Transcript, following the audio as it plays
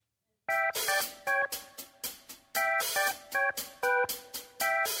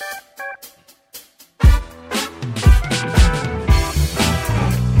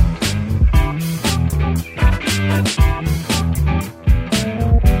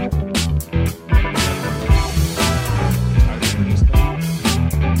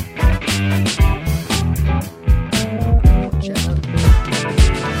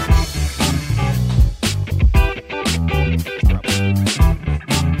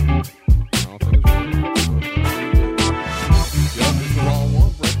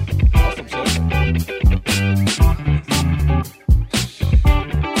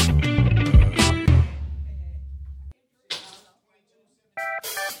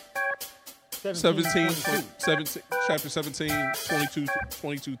17, 17, chapter 17, 22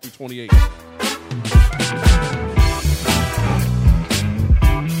 through 28.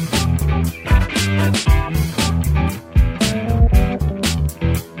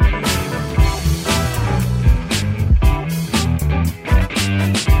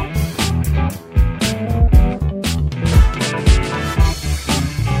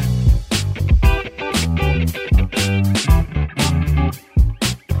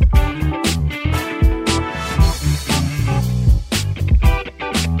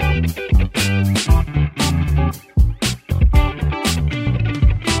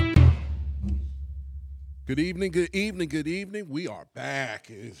 Good evening, good evening, good evening. We are back.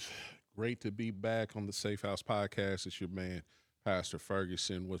 It's great to be back on the Safe House Podcast. It's your man, Pastor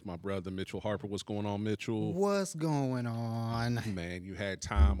Ferguson, with my brother, Mitchell Harper. What's going on, Mitchell? What's going on? Man, you had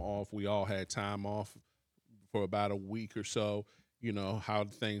time off. We all had time off for about a week or so. You know, how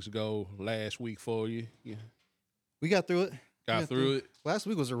did things go last week for you? Yeah. We got through it. Got through it? Last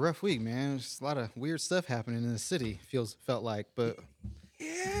week was a rough week, man. There's a lot of weird stuff happening in the city, felt like, but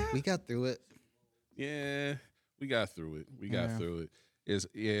Yeah. we got through it. Yeah, we got through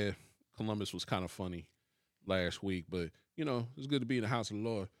it. Columbus was kind of funny last week, but, you know, it's good to be in the house of the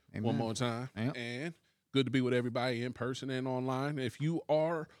Lord one more time. Yep. And good to be with everybody in person and online. If you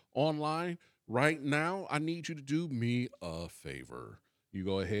are online right now, I need you to do me a favor. You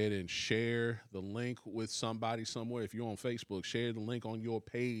go ahead and share the link with somebody somewhere. If you're on Facebook, share the link on your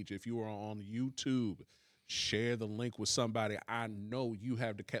page. If you are on YouTube, share the link with somebody. I know you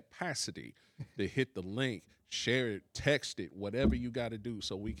have the capacity to hit the link, share it, text it, whatever you got to do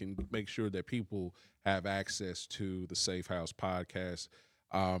so we can make sure that people have access to the Safe House Podcast.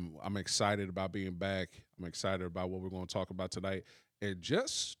 I'm excited about being back. I'm excited about what we're going to talk about tonight. And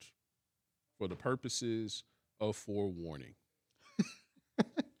just for the purposes of forewarning,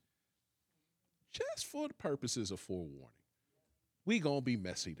 we going to be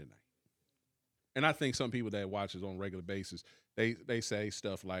messy tonight. And I think some people that watch us on a regular basis, they say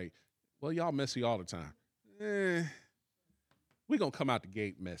stuff like, well, y'all messy all the time. We're going to come out the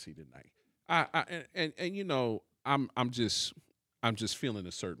gate messy tonight. And you know, I'm just feeling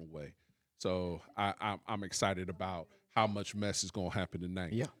a certain way. So I'm excited about how much mess is going to happen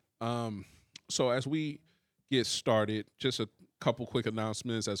tonight. Yeah. So as we get started, just a couple quick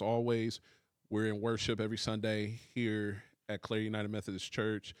announcements. As always, we're in worship every Sunday here at Clare United Methodist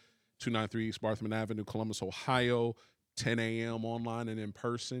Church, 293 East Barthman Avenue, Columbus, Ohio, 10 a.m. online and in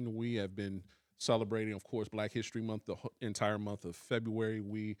person. We have been celebrating, of course, Black History Month, the entire month of February.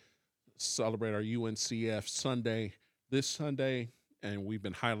 We celebrate our UNCF Sunday this Sunday, and we've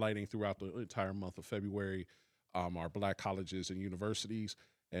been highlighting throughout the entire month of February our Black colleges and universities,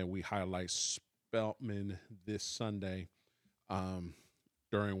 and we highlight Spelman this Sunday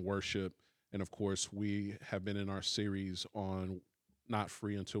during worship. And, of course, we have been in our series on Not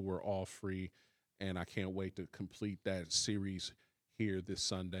Free Until We're All Free, and I can't wait to complete that series here this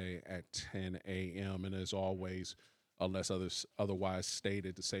Sunday at 10 a.m. And as always, unless otherwise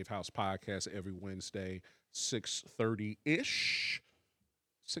stated, the Safe House Podcast every Wednesday, 6:30-ish.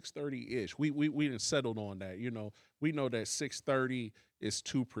 6:30-ish. We didn't settled on that. You know, we know that 6:30 is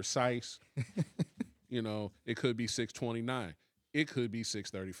too precise. You know, it could be 6:29. It could be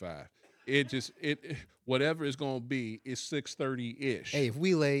 6:35. Whatever it's going to be, it's 6:30-ish. Hey, if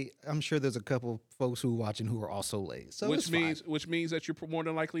we late, I'm sure there's a couple folks who are watching who are also late. So which means that you're more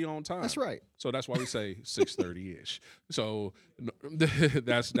than likely on time. That's right. So that's why we say 6:30-ish. So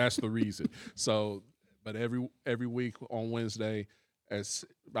that's the reason. So, but every week on Wednesday, it's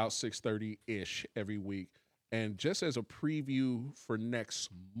about 6:30-ish every week. And just as a preview for next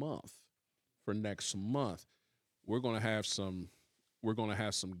month, we're going to have some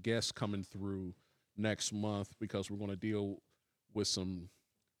guests coming through next month because we're going to deal with some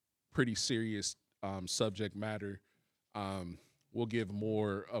pretty serious subject matter. We'll give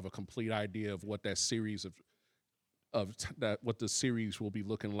more of a complete idea of what that series what the series will be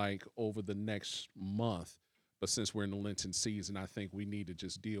looking like over the next month. But since we're in the Lenten season, I think we need to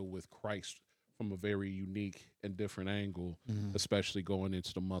just deal with Christ from a very unique and different angle, especially going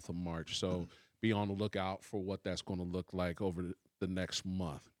into the month of March. So be on the lookout for what that's going to look like over the next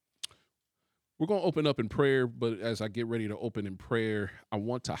month. We're going to open up in prayer, but as I get ready to open in prayer, I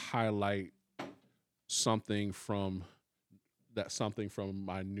want to highlight something from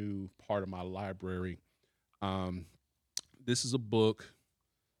my new part of my library. This is a book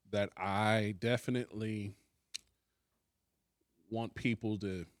that I definitely want people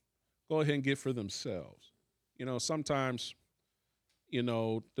to go ahead and get for themselves. You know, sometimes, you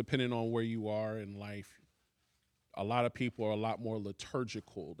know, depending on where you are in life, a lot of people are a lot more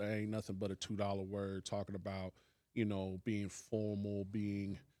liturgical. That ain't nothing but a $2 word talking about, being formal,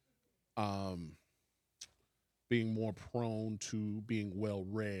 um, being more prone to being well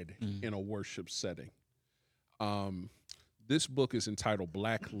read Mm. in a worship setting. Um, this book is entitled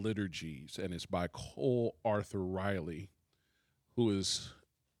Black Liturgies, and it's by Cole Arthur Riley, who is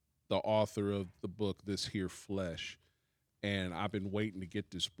the author of the book This Here Flesh. And I've been waiting to get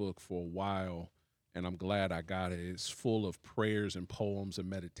this book for a while, and I'm glad I got it. It's full of prayers and poems and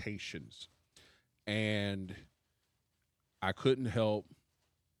meditations. And I couldn't help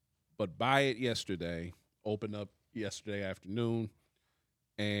but buy it yesterday, open up yesterday afternoon,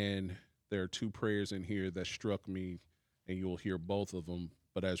 and there are two prayers in here that struck me, and you'll hear both of them.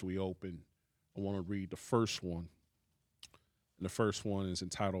 But as we open, I want to read the first one. And the first one is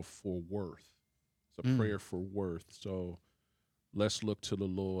entitled For Worth. It's a prayer for worth. So let's look to the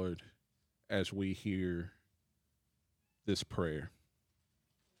Lord as we hear this prayer.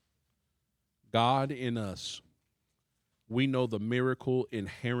 God in us, we know the miracle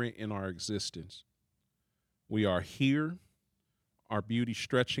inherent in our existence. We are here, our beauty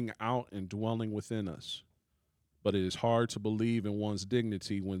stretching out and dwelling within us. But it is hard to believe in one's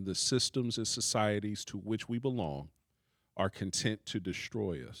dignity when the systems and societies to which we belong are content to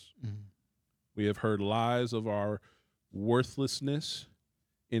destroy us. We have heard lies of our worthlessness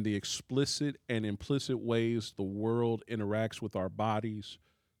in the explicit and implicit ways the world interacts with our bodies,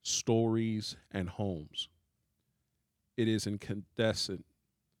 stories, and homes. It is incandescent,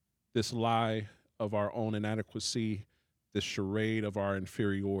 this lie of our own inadequacy, this charade of our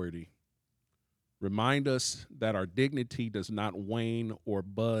inferiority. Remind us that our dignity does not wane or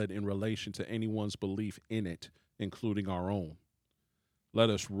bud in relation to anyone's belief in it, including our own. Let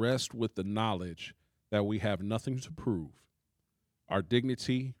us rest with the knowledge that we have nothing to prove. Our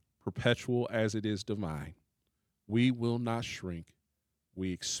dignity, perpetual as it is divine. We will not shrink.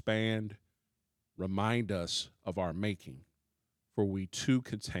 We expand. Remind us of our making, for we too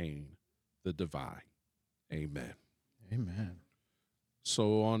contain the divine. Amen. Amen.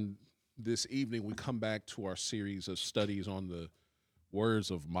 So on this evening, we come back to our series of studies on the words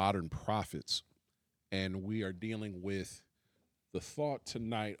of modern prophets, and we are dealing with the thought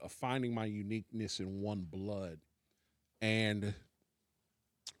tonight of finding my uniqueness in one blood. And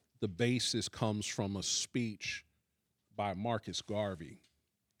the basis comes from a speech by Marcus Garvey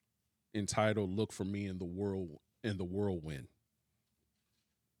entitled Look for Me in the Whirlwind.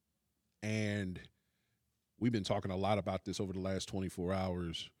 And we've been talking a lot about this over the last 24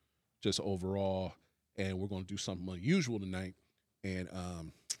 hours, just overall, and we're going to do something unusual tonight. And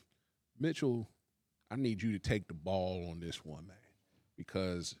Mitchell, I need you to take the ball on this one, man,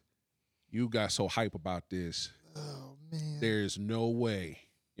 because you got so hype about this. Oh, man. There's no way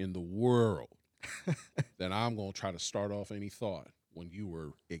in the world that I'm going to try to start off any thought when you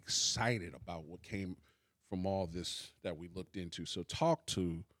were excited about what came from all this that we looked into. So talk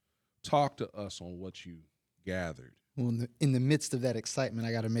to us on what you gathered. Well, in the midst of that excitement,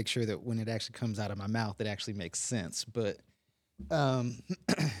 I got to make sure that when it actually comes out of my mouth, it actually makes sense. But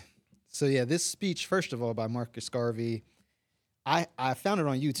so yeah, this speech, first of all, by Marcus Garvey, I found it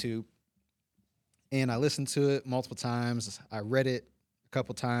on YouTube, and I listened to it multiple times. I read it a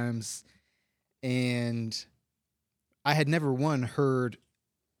couple times, and I had never heard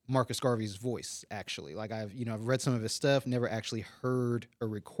Marcus Garvey's voice, actually. Like I've read some of his stuff, never actually heard a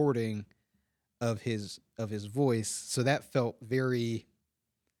recording of his voice. So that felt very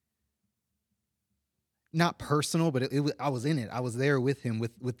not personal, but I was in it. I was there with him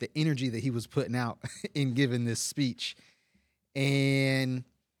with the energy that he was putting out in giving this speech. And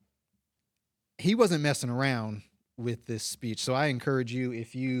he wasn't messing around with this speech. So I encourage you,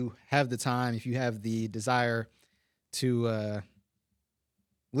 if you have the time, if you have the desire to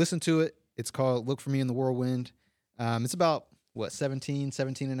listen to it. It's called Look for Me in the Whirlwind. It's about, 17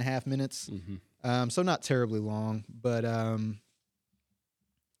 and a half minutes. Mm-hmm. So not terribly long, but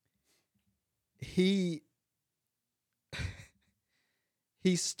he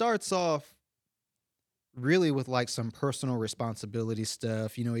starts off really with like some personal responsibility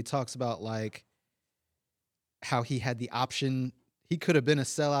stuff. He talks about like how he had the option. He could have been a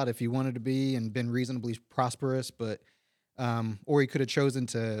sellout if he wanted to be and been reasonably prosperous, but or he could have chosen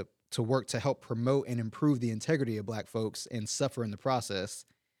to work to help promote and improve the integrity of Black folks and suffer in the process.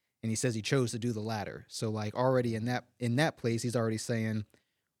 And he says he chose to do the latter. So like already in that place, he's already saying,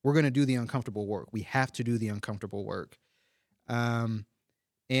 we're going to do the uncomfortable work. We have to do the uncomfortable work. And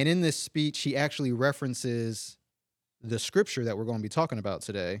in this speech, he actually references the scripture that we're going to be talking about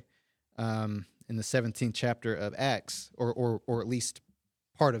today, in the 17th chapter of Acts, or at least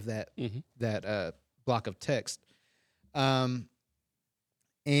part of that block of text. Um,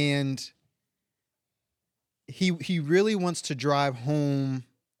 and he really wants to drive home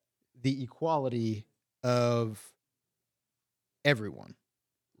the equality of everyone.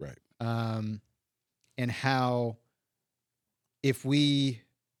 Right. And how if we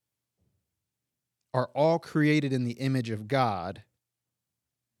are all created in the image of God,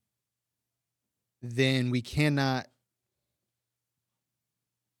 then we cannot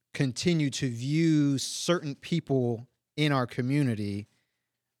continue to view certain people in our community,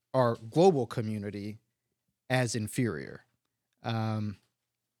 our global community, as inferior.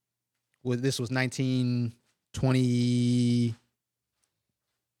 This was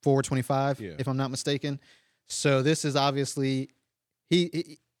 1924, 25, Yeah. if I'm not mistaken. So this is obviously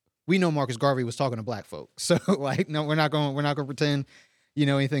we know Marcus Garvey was talking to black folk. So like, no, we're not going to pretend,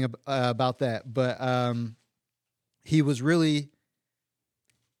 anything about that. But he was really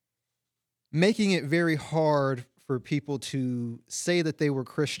making it very hard for people to say that they were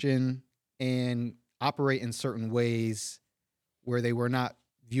Christian and operate in certain ways where they were not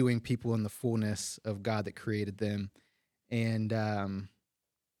viewing people in the fullness of God that created them. And I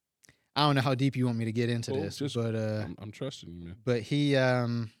don't know how deep you want me to get into this, but I'm trusting you, man. But he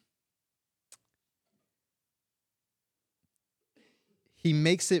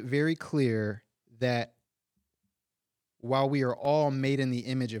makes it very clear that while we are all made in the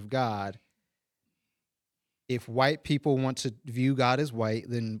image of God, if white people want to view God as white,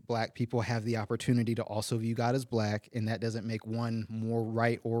 then black people have the opportunity to also view God as black, and that doesn't make one more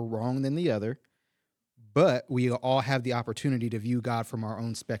right or wrong than the other. But we all have the opportunity to view God from our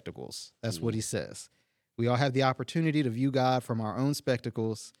own spectacles. That's what he says. We all have the opportunity to view God from our own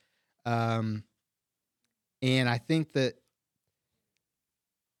spectacles. And I think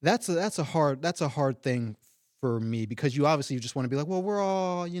that's a hard thing for me, because you obviously just want to be like, well, we're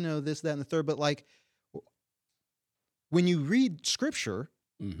all, this, that, and the third. But like, when you read scripture,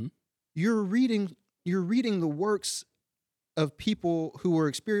 you're reading the works of people who were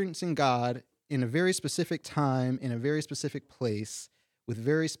experiencing God in a very specific time, in a very specific place, with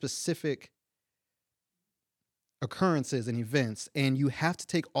very specific occurrences and events. And you have to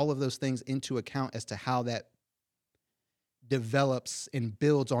take all of those things into account as to how that develops and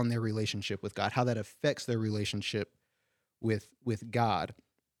builds on their relationship with God, how that affects their relationship with God.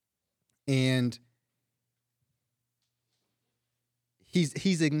 And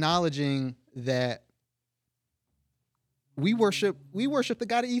he's acknowledging that we worship the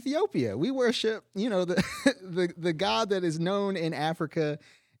God of Ethiopia. We worship, the God that is known in Africa,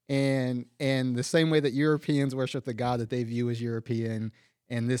 and the same way that Europeans worship the God that they view as European,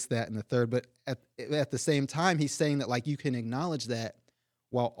 and this, that, and the third. But at the same time, he's saying that like you can acknowledge that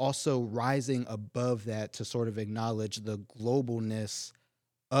while also rising above that to sort of acknowledge the globalness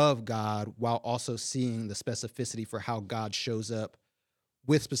of God, while also seeing the specificity for how God shows up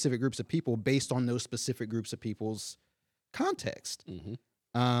with specific groups of people based on those specific groups of people's context.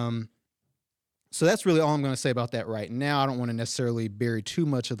 So that's really all I'm going to say about that right now. I don't want to necessarily bury too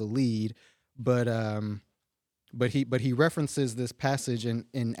much of the lead, but he references this passage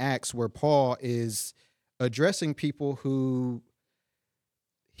in Acts where Paul is addressing people who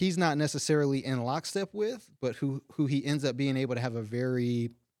he's not necessarily in lockstep with, but who he ends up being able to have a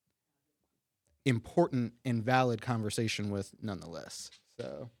very important and valid conversation with nonetheless.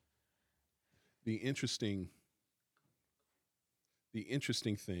 So the interesting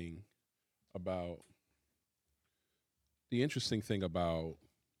thing about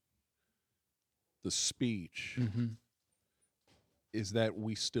the speech is that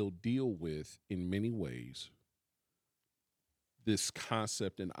we still deal with, in many ways, this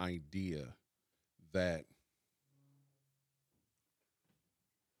concept and idea that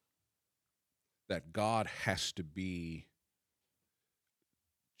God has to be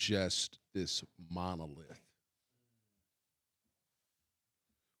just this monolith.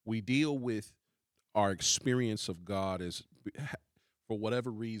 We deal with our experience of God as, for whatever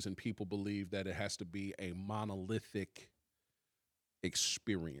reason, people believe that it has to be a monolithic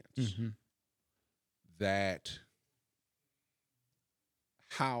experience. That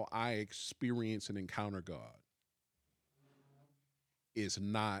how I experience and encounter God is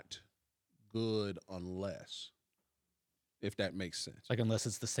not good unless, if that makes sense. Like unless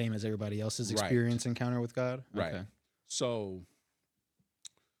it's the same as everybody else's experience encounter with God? Right. Okay. So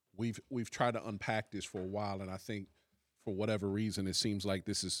we've tried to unpack this for a while, and I think for whatever reason it seems like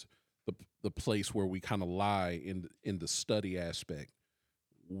this is the place where we kind of lie in the study aspect.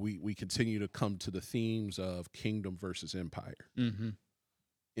 We continue to come to the themes of kingdom versus empire.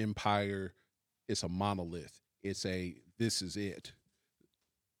 Empire is a monolith. This is it.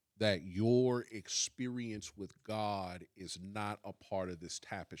 that your experience with God is not a part of this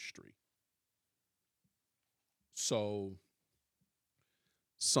tapestry. So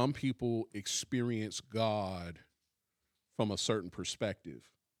some people experience God from a certain perspective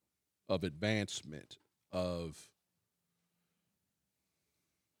of advancement, of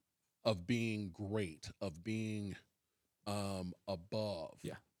being great, of being above.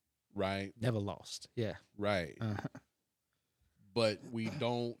 Yeah. Right? Never lost. Yeah. Right. Uh-huh. But we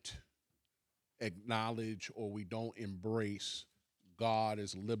don't acknowledge or we don't embrace God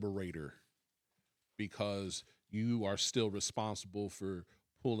as liberator, because you are still responsible for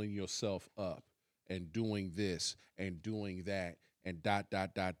pulling yourself up and doing this and doing that and dot,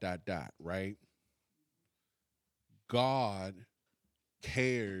 dot, dot, dot, dot, right? God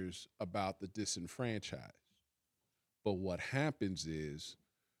cares about the disenfranchised. But what happens is,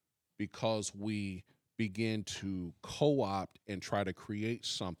 because we begin to co opt and try to create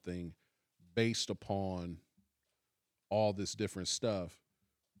something based upon all this different stuff,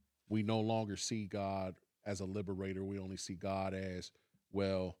 we no longer see God as a liberator. We only see God as,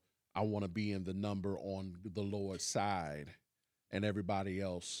 well, I want to be in the number on the Lord's side, and everybody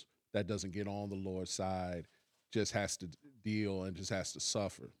else that doesn't get on the Lord's side just has to deal and just has to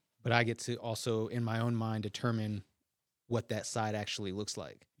suffer. But I get to also, in my own mind, determine what that side actually looks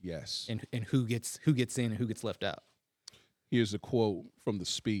like, Yes. and who gets in and who gets left out. Here's a quote from the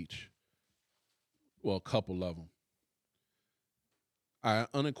speech. Well, a couple of them. I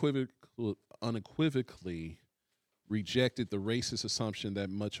unequivocally rejected the racist assumption that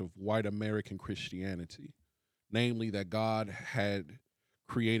much of white American Christianity, namely that God had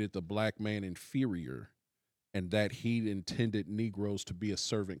created the black man inferior and that he intended Negroes to be a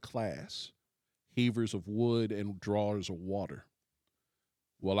servant class, heavers of wood and drawers of water.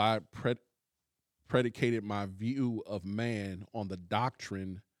 Well, I predicated my view of man on the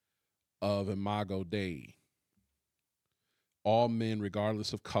doctrine of Imago Dei. All men,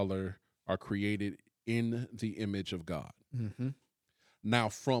 regardless of color, are created in the image of God. Mm-hmm. Now,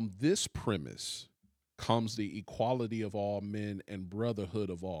 from this premise comes the equality of all men and brotherhood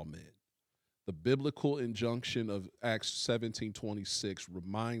of all men. The biblical injunction of Acts 17:26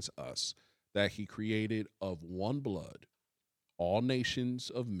 reminds us that he created of one blood all nations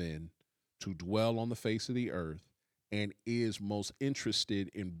of men to dwell on the face of the earth, and is most interested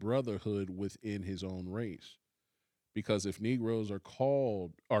in brotherhood within his own race. Because if Negroes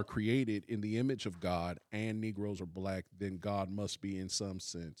are created in the image of God and Negroes are black, then God must be in some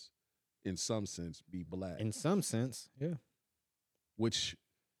sense be black. In some sense, yeah. Which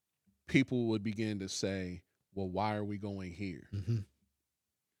people would begin to say, well, why are we going here? Mm-hmm.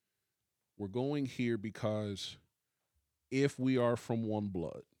 We're going here because if we are from one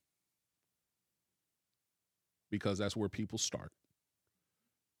blood, because that's where people start.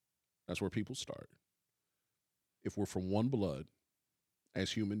 That's where people start. If we're from one blood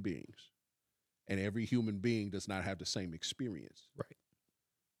as human beings, and every human being does not have the same experience, Right.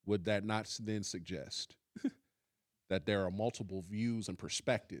 would that not then suggest that there are multiple views and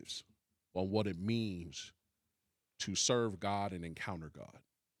perspectives on what it means to serve God and encounter God?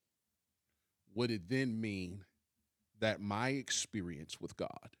 Would it then mean that my experience with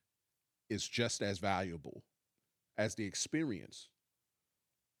God is just as valuable as the experience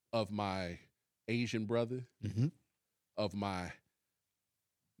of my Asian brother, Mm-hmm. of my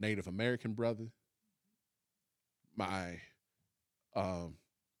Native American brother, my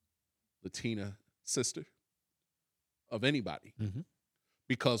Latina sister, of anybody? Mm-hmm.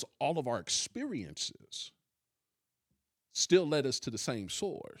 Because all of our experiences still led us to the same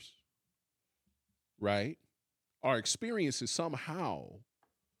source, right? Our experiences somehow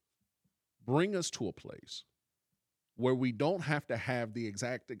bring us to a place where we don't have to have the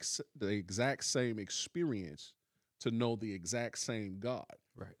exact same experience to know the exact same God.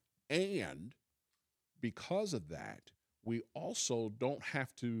 Right. And because of that, we also don't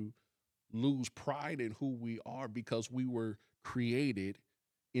have to lose pride in who we are, because we were created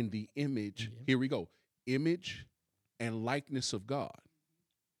in the image. Yeah. Here we go. Image and likeness of God.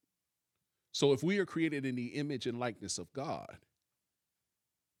 So if we are created in the image and likeness of God,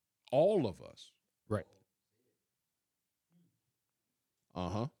 all of us. Right.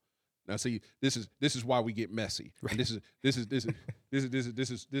 Uh-huh. Now see, this is why we get messy. Right. And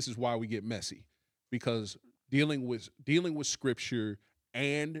this is why we get messy. Because dealing with scripture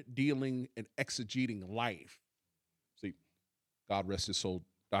and dealing and exegeting life. See, God rest his soul.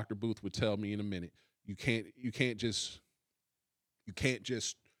 Dr. Booth would tell me in a minute, you can't just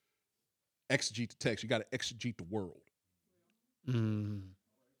exegete the text. You got to exegete the world. Mm.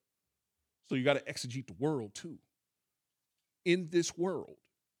 So you got to exegete the world too. In this world,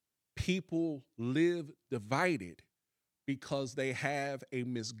 people live divided because they have a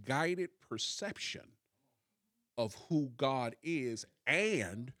misguided perception of who God is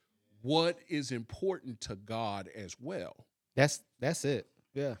and what is important to God as well. That's it.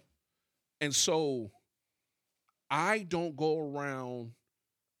 Yeah. And so I don't go around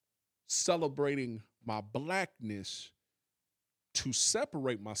celebrating my blackness to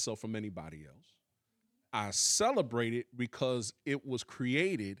separate myself from anybody else. I celebrate it because it was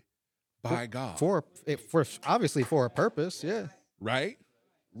created by God. For obviously for a purpose. Yeah. Right?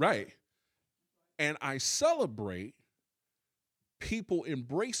 Right. And I celebrate people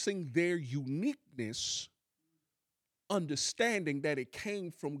embracing their uniqueness, understanding that it came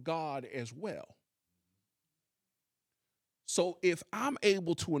from God as well. So if I'm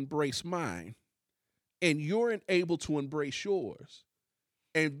able to embrace mine and you're able to embrace yours,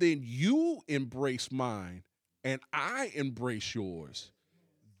 and then you embrace mine and I embrace yours,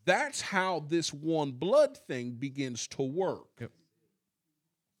 that's how this one blood thing begins to work. Yep.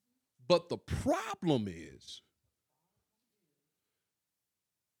 But the problem is,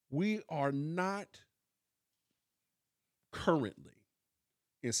 we are not currently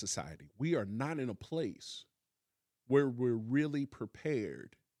in society, we are not in a place where we're really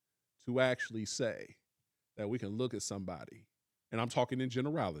prepared to actually say that we can look at somebody, and I'm talking in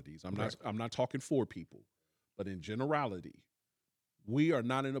generalities. I'm not talking for people, but in generality, we are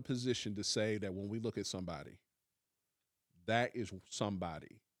not in a position to say that when we look at somebody, that is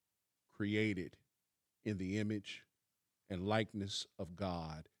somebody created in the image and likeness of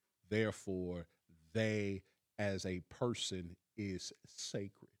God. Therefore, they as a person is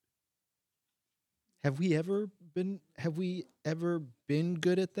sacred. Have we ever been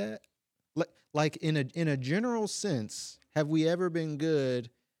good at that? Like in a general sense, have we ever been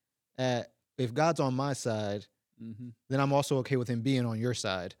good at, if God's on my side, then I'm also okay with him being on your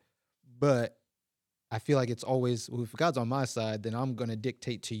side. But I feel like it's always, well, if God's on my side, then I'm going to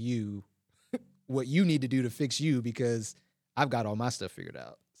dictate to you what you need to do to fix you because I've got all my stuff figured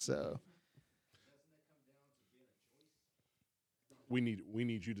out. So we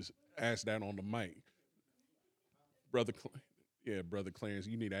need you to ask that on the mic, brother. Brother Clarence,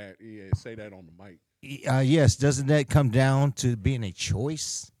 you need to say that on the mic. Yes, doesn't that come down to being a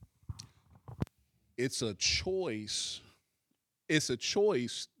choice? It's a choice. It's a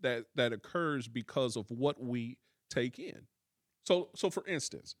choice that occurs because of what we take in. So for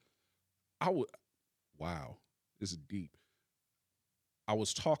instance, this is deep. I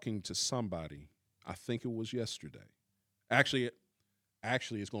was talking to somebody, I think it was yesterday. Actually,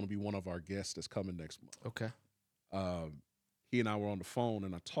 it's going to be one of our guests that's coming next month. okay. He and I were on the phone,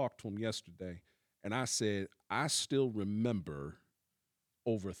 and I talked to him yesterday, and I said, I still remember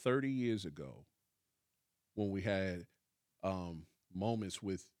over 30 years ago when we had moments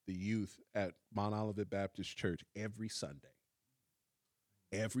with the youth at Mount Olivet Baptist Church every Sunday.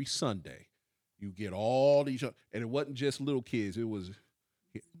 Every Sunday, you get all these, and it wasn't just little kids. It was,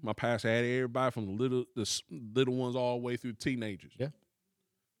 my pastor had everybody from the little ones all the way through teenagers. Yeah.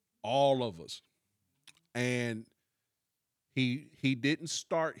 All of us. And he didn't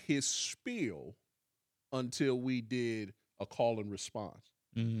start his spiel until we did a call and response.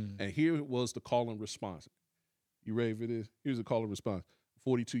 And here was the call and response. You ready for this? Here's the call and response.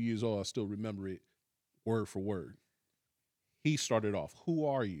 42 years old, I still remember it word for word. He started off, who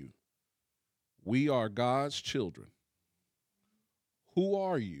are you? We are God's children. Who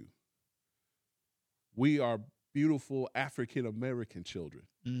are you? We are beautiful African-American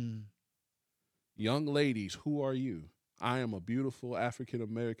children. Young ladies, who are you? I am a beautiful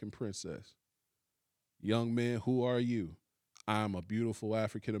African-American princess. Young men, who are you? I am a beautiful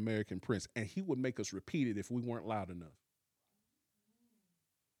African-American prince. And he would make us repeat it if we weren't loud enough.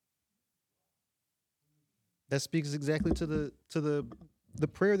 That speaks exactly to the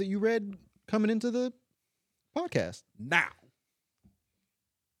prayer that you read coming into the podcast. Now,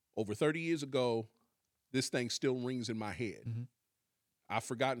 over 30 years ago, this thing still rings in my head. I've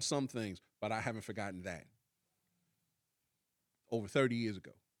forgotten some things, but I haven't forgotten that. Over 30 years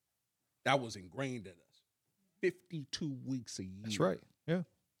ago. That was ingrained in us. 52 weeks a year. That's right. Yeah.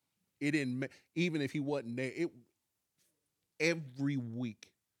 It didn't, even if he wasn't there, every week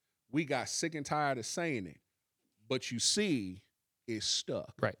we got sick and tired of saying it. But you see, it's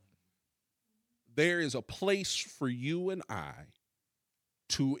stuck. Right. There is a place for you and I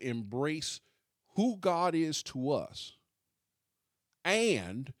to embrace who God is to us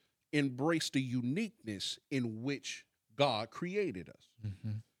and embrace the uniqueness in which God created us.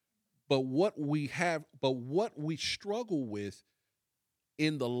 But what we struggle with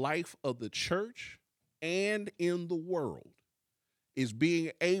in the life of the church and in the world is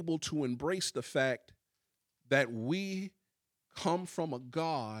being able to embrace the fact that we come from a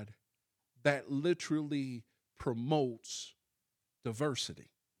God that literally promotes diversity.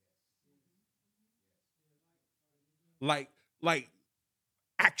 Like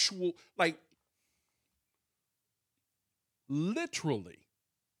actual, like literally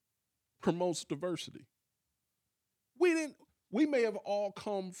promotes diversity. We may have all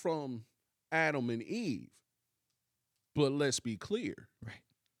come from Adam and Eve, but let's be clear. Right.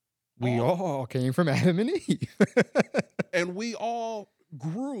 We all came from Adam and Eve. And we all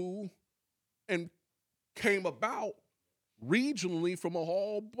grew and came about regionally from a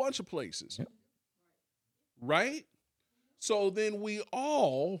whole bunch of places. Yep. Right? So then we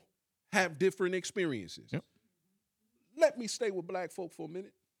all have different experiences. Yep. Let me stay with black folk for a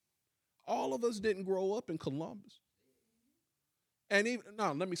minute. All of us didn't grow up in Columbus. And even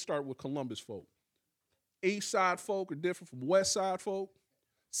now, let me start with Columbus folk. East side folk are different from west side folk.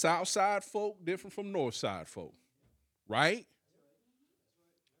 South side folk different from north side folk. Right?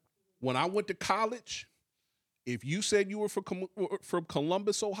 When I went to college, if you said you were from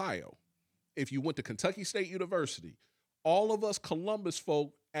Columbus, Ohio, if you went to Kentucky State University, all of us Columbus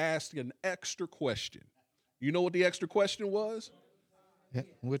folk asked an extra question. You know what the extra question was? Yeah.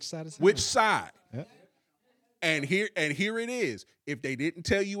 Which side is it? Which side? Yeah. And here it is. If they didn't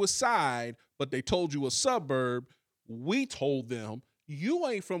tell you a side, but they told you a suburb, we told them, you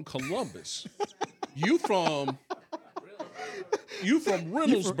ain't from Columbus. You from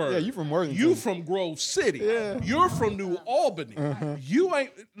Reynoldsburg. You from Worthington. You from Grove City. Yeah. You're from New Albany. Uh-huh. You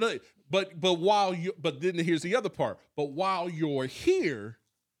ain't look, but then here's the other part. But while you're here,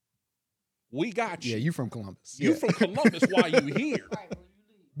 we got you. Yeah, you from Columbus. You Yeah. from Columbus while you here.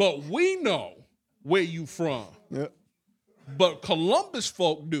 But we know where you from. Yep. But Columbus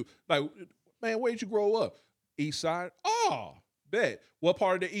folk do. Like, man, where'd you grow up? East side? Oh, bet. What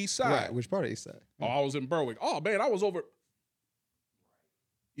part of the east side? Right. Which part of East Side? Oh, I was in Berwick. Oh, man, I was over.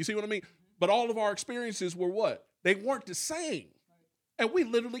 You see what I mean? But all of our experiences were what? They weren't the same. And we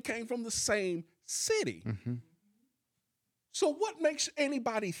literally came from the same city. Mm-hmm. So what makes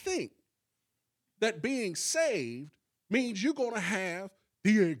anybody think that being saved means you're going to have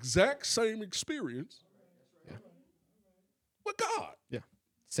the exact same experience with God? Yeah.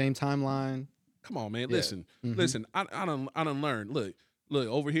 Same timeline. Come on, man. Yeah. Listen, Mhm. listen. I done learned. Look,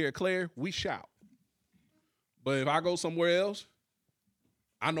 over here at Claire, we shout. But if I go somewhere else,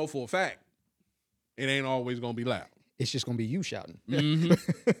 I know for a fact it ain't always gonna be loud. It's just gonna be you shouting. Mhm.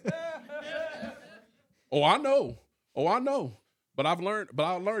 Oh, I know. But I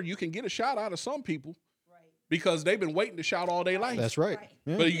learned you can get a shout out of some people because they've been waiting to shout all day life. That's right.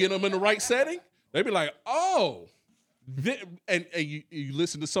 Yeah. But you get them in the right setting, they be like, oh. And you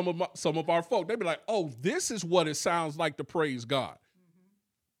listen to some of our folk, they be like, oh, this is what it sounds like to praise God.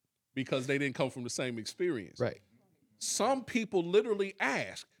 Because they didn't come from the same experience. Right. Some people literally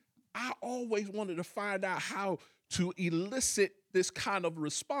ask, I always wanted to find out how to elicit this kind of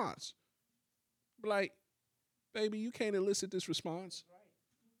response. Like, baby, you can't elicit this response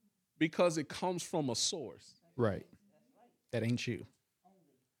because it comes from a source. Right. That ain't you.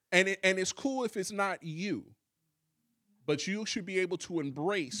 And it's cool if it's not you, but you should be able to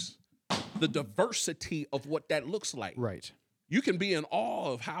embrace the diversity of what that looks like. Right. You can be in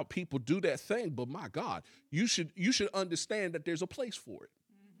awe of how people do that thing, but my God, you should understand that there's a place for it.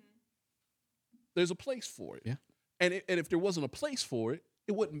 There's a place for it. Yeah. And if there wasn't a place for it,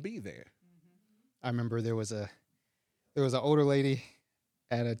 it wouldn't be there. I remember there was an older lady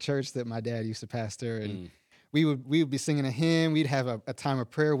at a church that my dad used to pastor, and we would be singing a hymn. We'd have a time of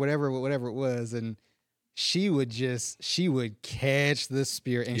prayer, whatever it was, and she would catch the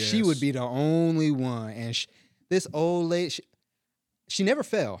spirit, and she would be the only one. And this old lady, she never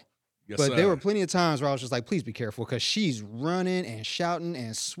fell. Yes, but sir. there were plenty of times where I was just like, please be careful, because she's running and shouting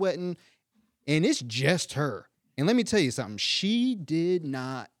and sweating, and it's just her. And let me tell you something, she did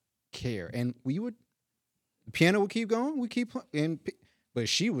not care. And the piano would keep going, but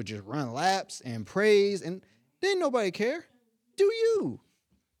she would just run laps and praise, and didn't nobody care. Do you?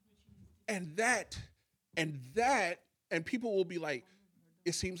 And people will be like,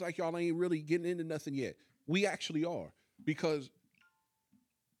 it seems like y'all ain't really getting into nothing yet. We actually are, because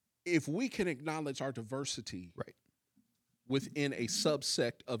if we can acknowledge our diversity Right. within a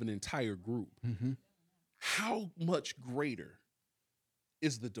subsect of an entire group, how much greater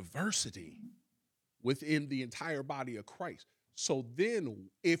is the diversity within the entire body of Christ? So then,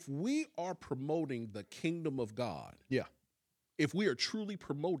 if we are promoting the kingdom of God, if we are truly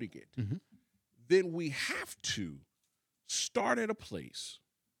promoting it, then we have to start at a place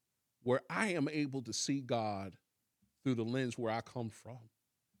where I am able to see God through the lens where I come from,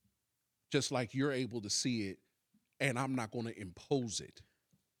 just like you're able to see it, and I'm not going to impose it.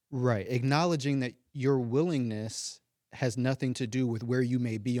 Right. Acknowledging that your willingness has nothing to do with where you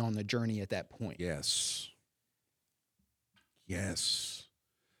may be on the journey at that point. Yes. Yes.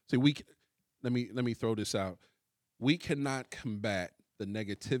 See, let me throw this out. We cannot combat the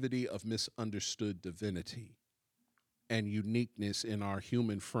negativity of misunderstood divinity and uniqueness in our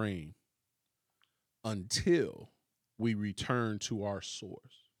human frame until we return to our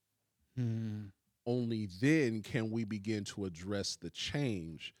source. Only then can we begin to address the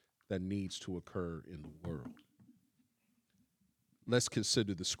change that needs to occur in the world. Let's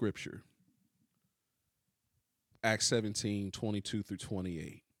consider the scripture. Acts 17, 22 through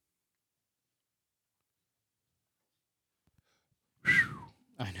 28.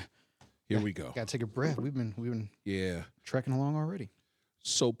 I know. Here we go. Gotta take a breath. We've been Yeah. trekking along already.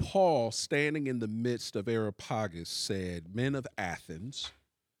 So Paul, standing in the midst of Areopagus, said, "Men of Athens,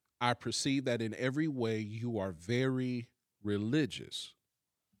 I perceive that in every way you are very religious.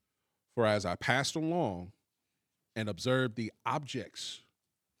 For as I passed along and observed the objects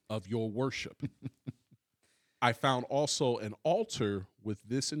of your worship, I found also an altar with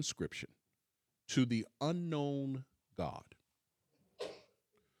this inscription, to the unknown God.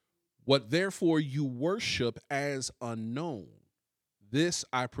 What therefore you worship as unknown, this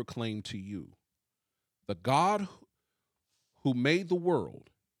I proclaim to you. The God who made the world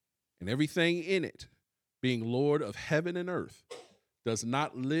and everything in it, being Lord of heaven and earth, does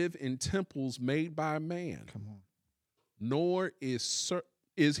not live in temples made by man, Come on. nor is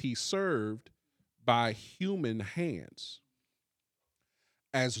he served by human hands,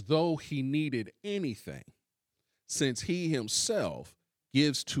 as though he needed anything, since he himself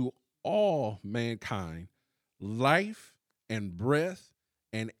gives to all mankind life and breath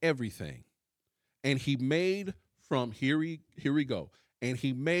and everything. And he made from, here we go, and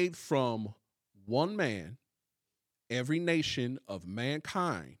he made from one man every nation of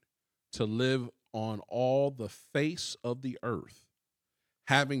mankind to live on all the face of the earth,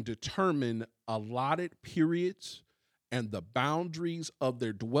 having determined allotted periods and the boundaries of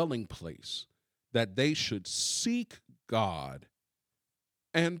their dwelling place, that they should seek God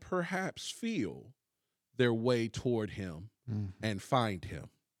and perhaps feel their way toward him and find him.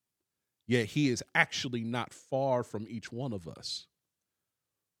 Yet he is actually not far from each one of us.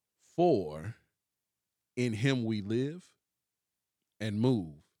 For in him we live and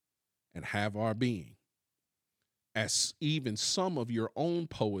move and have our being. As even some of your own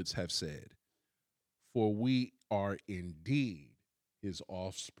poets have said, for we are indeed his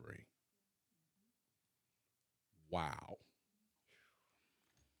offspring." Wow.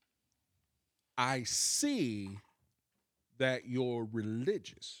 I see that you're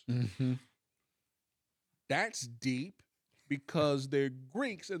religious. Mm-hmm. That's deep because they're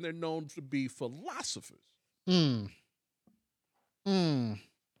Greeks and they're known to be philosophers. But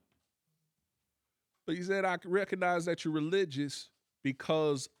he said, I recognize that you're religious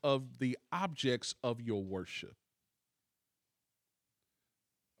because of the objects of your worship.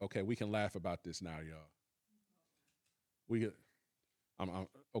 Okay, we can laugh about this now, y'all.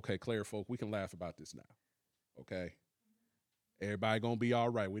 Okay, Claire folk, we can laugh about this now. Okay? Everybody gonna be all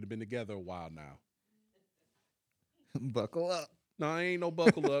right. We've been together a while now. Buckle up. No, ain't no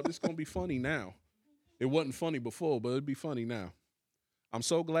buckle up. It's gonna be funny now. It wasn't funny before, but it'd be funny now. I'm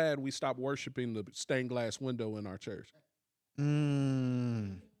so glad we stopped worshiping the stained glass window in our church.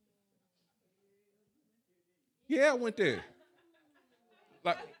 Yeah, I went there.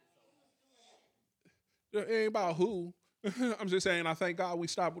 Like, it ain't about who. I'm just saying, I thank God we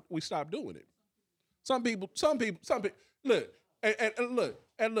stopped doing it. Some people, look,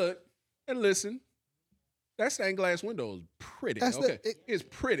 and listen. That stained glass window is pretty. That's okay, it's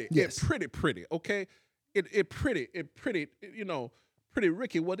pretty. Yes. It's pretty. Okay, it pretty. You know, pretty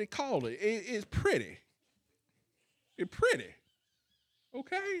Ricky. What they call it? It's pretty. It's pretty.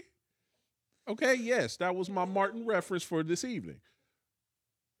 Okay. Okay. Yes, that was my Martin reference for this evening.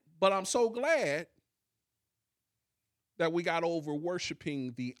 But I'm so glad that we got over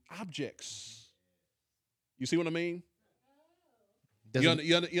worshiping the objects. You see what I mean? You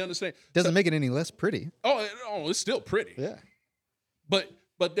understand? Doesn't make it any less pretty. Oh, it's still pretty. Yeah. But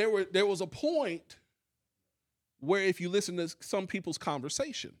there was a point where if you listen to some people's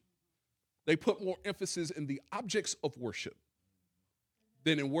conversation, they put more emphasis in the objects of worship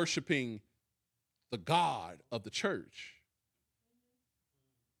than in worshiping the God of the church.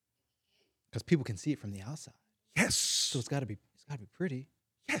 Because people can see it from the outside. Yes. So it's gotta be pretty.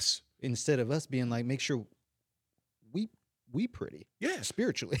 Yes. Instead of us being like, make sure we pretty. Yeah.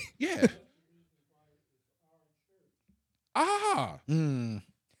 Spiritually. Yeah. Ah. Mm.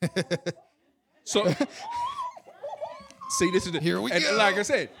 So see, this is the Here we and go. like I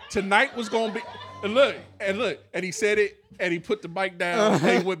said, tonight was gonna be and look, and he said it, and he put the mic down,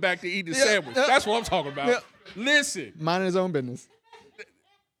 and he went back to eat the Yeah, sandwich. yeah. That's what I'm talking about. Yeah. Listen, Minding his own business.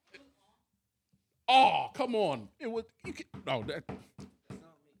 oh, come on. It was you can, no that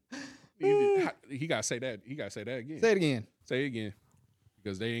he gotta say that. He gotta say that again. Say it again. Say it again.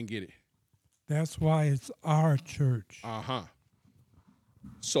 Because they didn't get it. That's why it's our church. Uh-huh.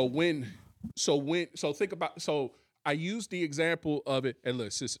 So think about, so I used the example of it, and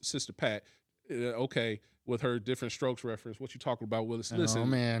look, Sister Pat, okay, with her different strokes reference, what you talking about, Willis? Listen, Oh,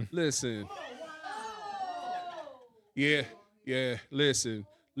 man. Listen. Yeah, listen.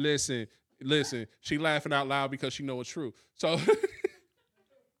 She laughing out loud because she know it's true. So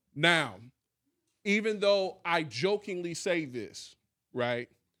now, even though I jokingly say this, right,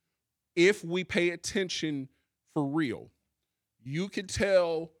 if we pay attention for real, you can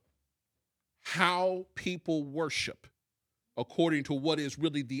tell how people worship according to what is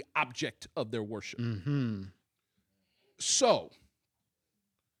really the object of their worship. Mm-hmm. So,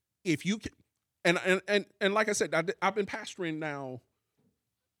 if you can, and like I said, I've been pastoring now.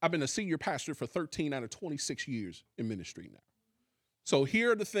 I've been a senior pastor for 13 out of 26 years in ministry now. So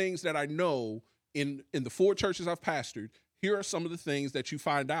here are the things that I know in the 4 churches I've pastored. Here are some of the things that you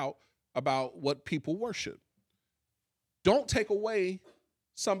find out about what people worship. Don't take away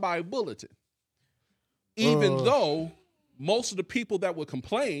somebody's bulletin. Even though most of the people that would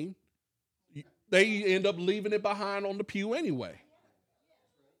complain, they end up leaving it behind on the pew anyway.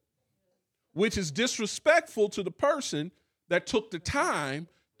 Which is disrespectful to the person that took the time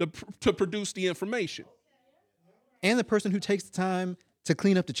to produce the information. And the person who takes the time to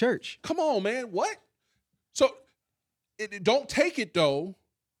clean up the church. Come on, man. What? So don't take it though.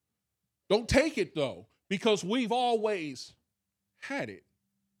 Don't take it though, because we've always had it.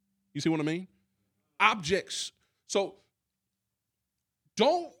 You see what I mean? Objects. So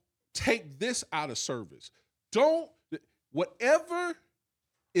don't take this out of service. Whatever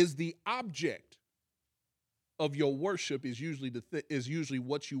is the object of your worship is usually is usually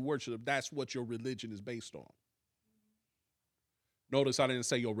what you worship. That's what your religion is based on. Notice I didn't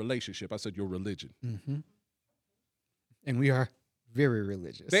say your relationship. I said your religion. Mm-hmm. And we are very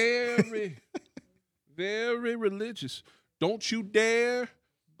religious. Very, very religious. Don't you dare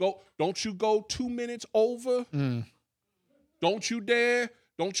go 2 minutes over. Mm. Don't you dare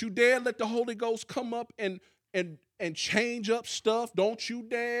let the Holy Ghost come up and change up stuff. Don't you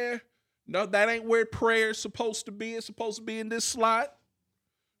dare. No, that ain't where prayer is supposed to be. It's supposed to be in this slot.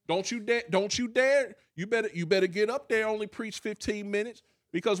 Don't you dare. You better get up there, only preach 15 minutes,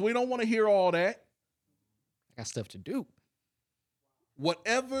 because we don't want to hear all that. I got stuff to do.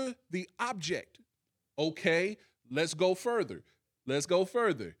 Whatever the object, okay, let's go further.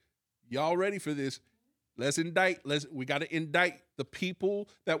 Y'all ready for this? We got to indict the people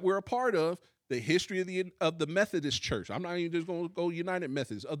that we're a part of, the history of the Methodist Church. I'm not even just going to go United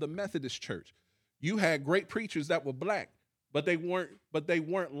Methodist, of the Methodist Church. You had great preachers that were black, but they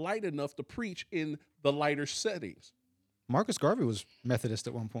weren't light enough to preach in the lighter settings. Marcus Garvey was Methodist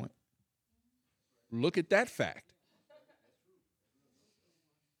at one point. Look at that fact.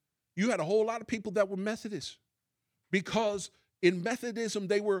 You had a whole lot of people that were Methodists because in Methodism,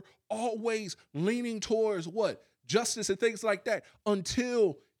 they were always leaning towards what? Justice and things like that,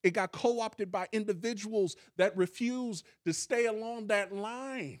 until it got co-opted by individuals that refused to stay along that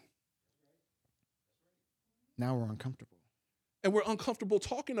line. Now we're uncomfortable. And we're uncomfortable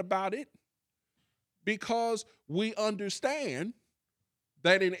talking about it because we understand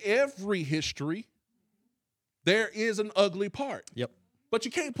that in every history, there is an ugly part. Yep. But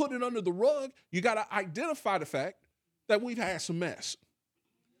you can't put it under the rug. You got to identify the fact that we've had some mess.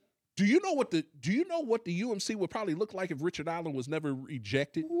 Do you know what the UMC would probably look like if Richard Allen was never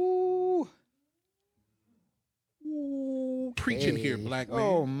rejected? Ooh. Preaching here, black man.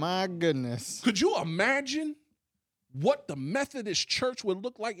 Oh my goodness. Could you imagine what the Methodist Church would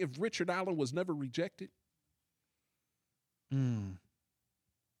look like if Richard Allen was never rejected? Mm.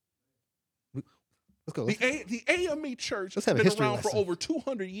 Let's go. The AME Church has Let's have a been history around for lesson. over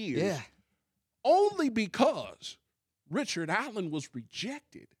 200 years. Yeah. Only because Richard Allen was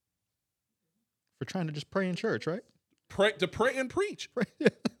rejected. For trying to just pray in church, right? To pray and preach.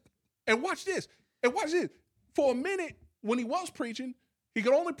 And watch this. For a minute, when he was preaching, he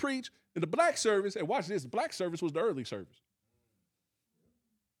could only preach in the black service. And watch this. The black service was the early service.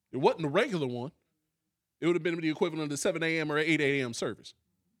 It wasn't the regular one. It would have been the equivalent of the 7 a.m. or 8 a.m. service.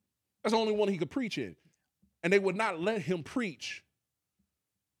 That's the only one he could preach in. And they would not let him preach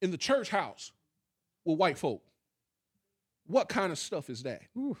in the church house with white folk. What kind of stuff is that?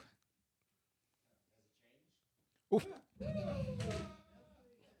 Ooh. Ooh.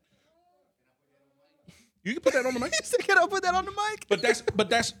 You can put that on the mic. Can I put that on the mic?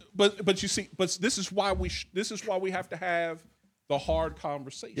 But you see, but this is why we have to have the hard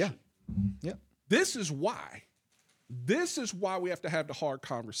conversation. Yeah. Yep. This is why we have to have the hard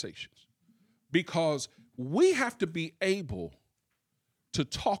conversations, because we have to be able to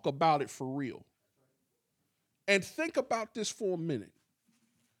talk about it for real. And think about this for a minute.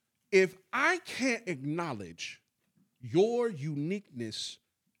 If I can't acknowledge your uniqueness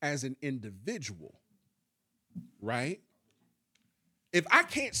as an individual, right? If I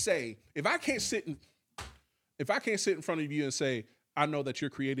can't sit in front of you and say, I know that you're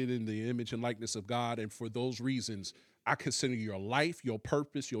created in the image and likeness of God, and for those reasons, I consider your life, your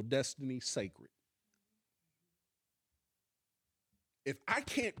purpose, your destiny sacred. If I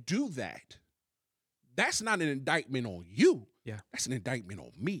can't do that, that's not an indictment on you. Yeah. That's an indictment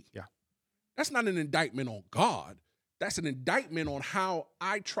on me. Yeah. That's not an indictment on God. That's an indictment on how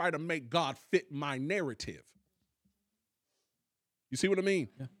I try to make God fit my narrative. You see what I mean?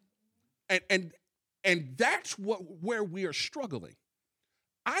 Yeah. And that's where we are struggling.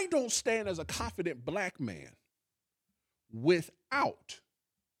 I don't stand as a confident black man without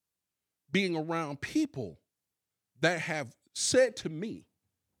being around people that have said to me,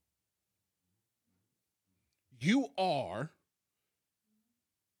 you are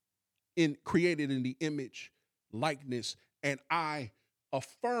created in the image, likeness, and I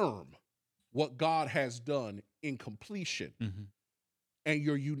affirm what God has done in completion. Mm-hmm. And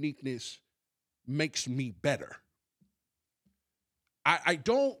your uniqueness makes me better. I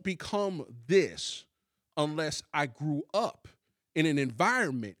don't become this unless I grew up in an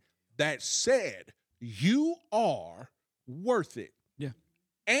environment that said, you are worth it. Yeah.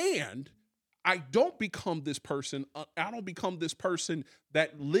 And I don't become this person. I don't become this person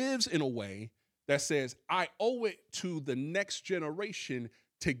that lives in a way that says, I owe it to the next generation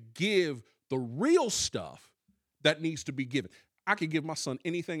to give the real stuff that needs to be given. I can give my son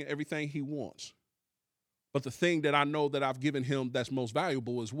anything and everything he wants. But the thing that I know that I've given him that's most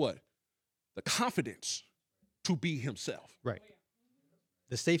valuable is what? The confidence to be himself. Right.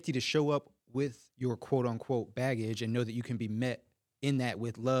 The safety to show up with your quote unquote baggage and know that you can be met in that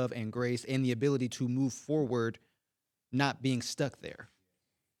with love and grace and the ability to move forward, not being stuck there.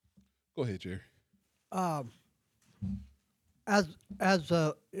 Go ahead, Jerry. As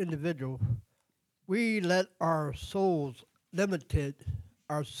a individual, we let our souls limited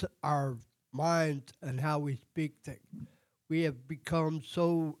our minds and how we speak things. We have become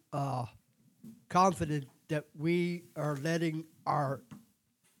so confident that we are letting our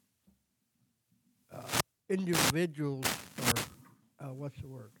individuals, or what's the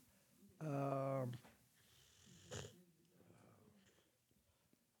word?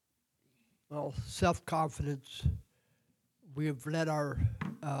 Self-confidence. We have let our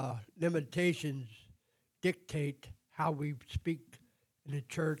limitations dictate how we speak in the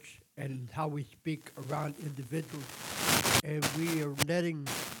church and how we speak around individuals. And we are letting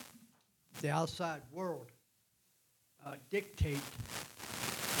the outside world dictate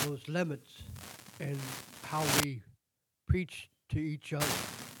those limits and how we preach to each other.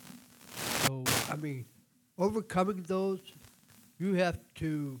 So, I mean, overcoming those, you have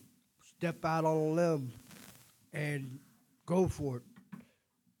to step out on a limb and go for it.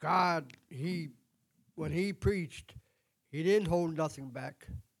 God, when he preached, he didn't hold nothing back.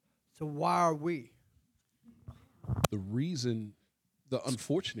 So why are we? The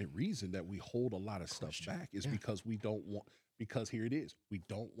unfortunate reason that we hold a lot of stuff back is because because here it is, we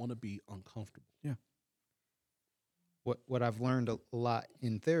don't want to be uncomfortable. Yeah. What I've learned a lot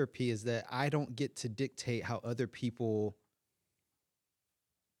in therapy is that I don't get to dictate how other people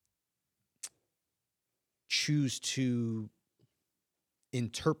choose to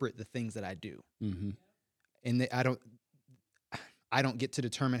interpret the things that I do. Mm-hmm. And I don't get to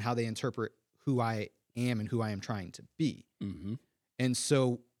determine how they interpret who I am and who I am trying to be. Mm-hmm. And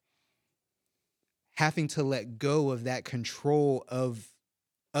so having to let go of that control of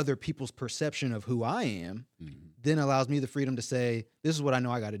other people's perception of who I am then allows me the freedom to say, this is what I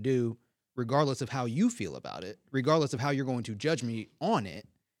know I got to do, regardless of how you feel about it, regardless of how you're going to judge me on it.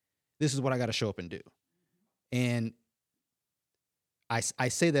 This is what I got to show up and do. And I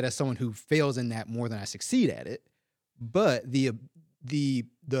say that as someone who fails in that more than I succeed at it, but the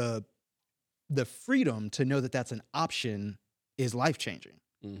freedom to know that that's an option is life-changing.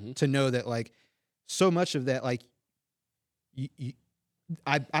 Mm-hmm. To know that, like, so much of that, like,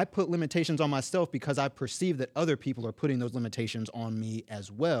 I put limitations on myself because I perceive that other people are putting those limitations on me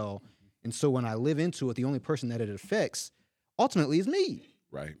as well. And so when I live into it, the only person that it affects ultimately is me.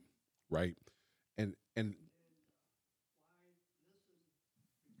 Right. Right. And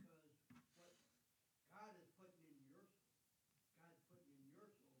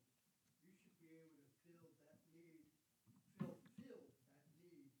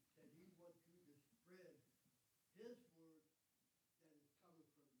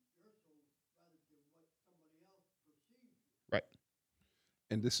Right.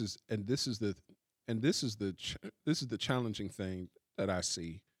 and this is the challenging thing that I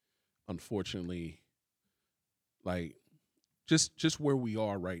see, unfortunately, like just where we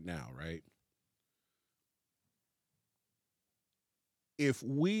are right now, right? If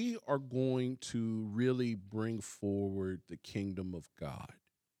we are going to really bring forward the kingdom of God,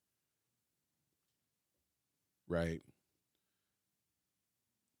 right?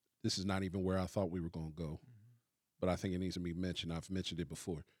 This is not even where I thought we were going to go, but I think it needs to be mentioned. I've mentioned it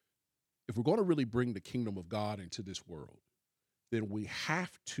before. If we're going to really bring the kingdom of God into this world, then we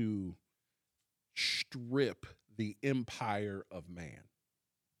have to strip the empire of man.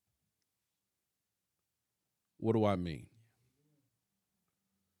 What do I mean?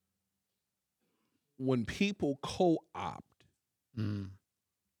 When people co-opt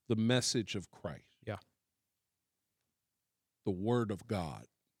the message of Christ, Yeah. the word of God,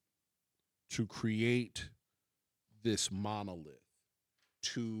 to create this monolith,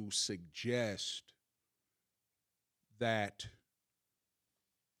 to suggest that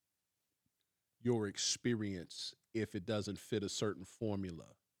your experience, if it doesn't fit a certain formula,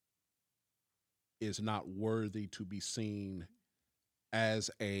 is not worthy to be seen as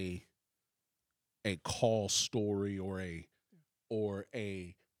a call story or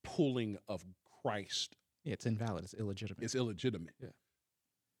a pulling of Christ. Yeah, it's invalid. It's illegitimate. It's illegitimate. Yeah.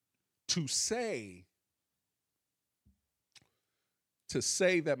 To say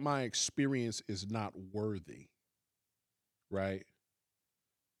that my experience is not worthy, right?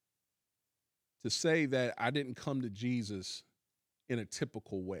 To say that I didn't come to Jesus in a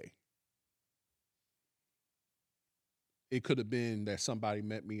typical way. It could have been that somebody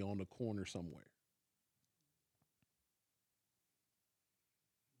met me on the corner somewhere.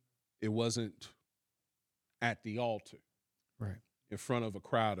 It wasn't at the altar, Right. in front of a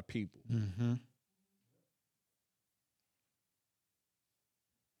crowd of people. Mm-hmm.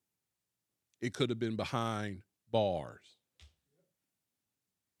 It could have been behind bars.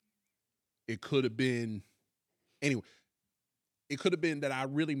 It could have been, anyway, it could have been that I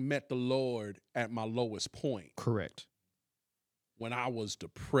really met the Lord at my lowest point. Correct. When I was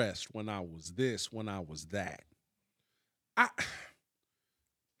depressed, when I was this, when I was that.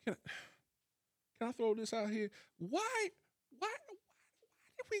 Can I throw this out here? Why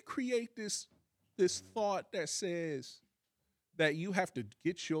did we create this thought that says that you have to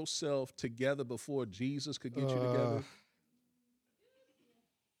get yourself together before Jesus could get you together?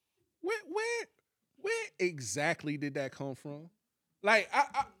 Where exactly did that come from? Like,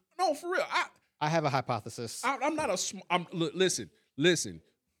 no, for real. I have a hypothesis. I'm not listen.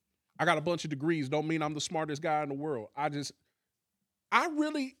 I got a bunch of degrees. Don't mean I'm the smartest guy in the world. I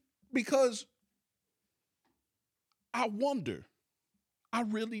really, because I wonder. I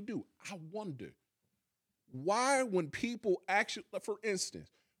really do. I wonder why, when people actually, for instance,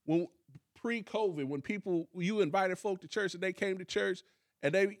 when pre-COVID, when you invited folk to church and they came to church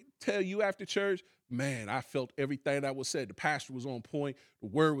and they tell you after church, man, I felt everything that was said. The pastor was on point. The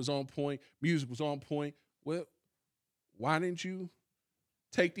word was on point. Music was on point. Well, why didn't you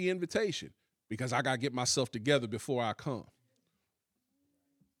take the invitation? Because I got to get myself together before I come.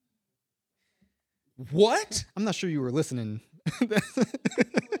 What? I'm not sure you were listening.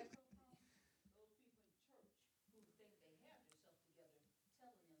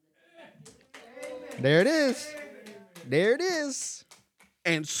 There it is. There it is.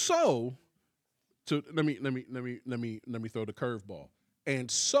 And so, let me throw the curveball. And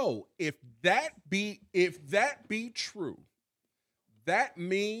so, if that be true, that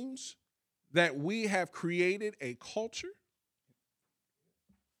means that we have created a culture.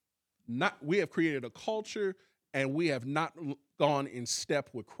 We have created a culture, and we have not gone in step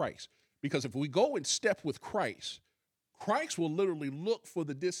with Christ. Because if we go in step with Christ, Christ will literally look for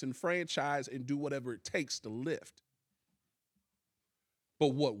the disenfranchised and do whatever it takes to lift.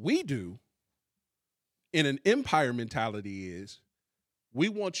 But what we do in an empire mentality is we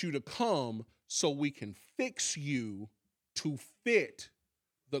want you to come so we can fix you to fit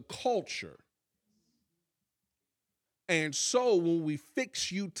the culture. And so when we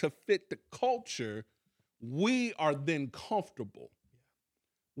fix you to fit the culture, we are then comfortable.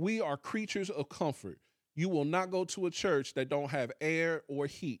 We are creatures of comfort. You will not go to a church that don't have air or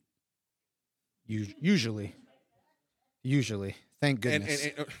heat. Usually. Usually. Thank And, goodness.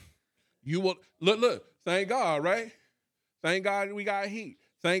 and you will look. Thank God, right? Thank God we got heat.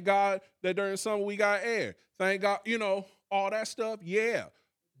 Thank God that during summer we got air. Thank God, all that stuff. Yeah,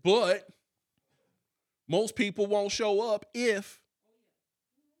 but most people won't show up if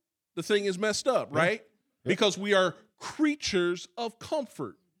the thing is messed up, right? Because we are creatures of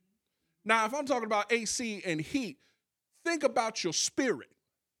comfort. Now, if I'm talking about AC and heat, think about your spirit.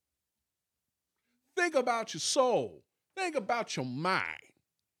 Think about your soul. Think about your mind.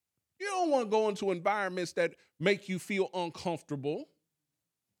 You don't want to go into environments that make you feel uncomfortable.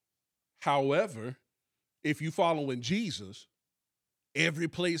 However, if you following Jesus, every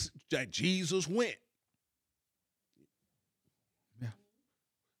place that Jesus went,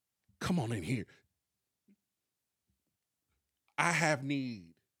 come on in here. I have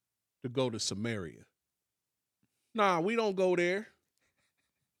need to go to Samaria. Nah, we don't go there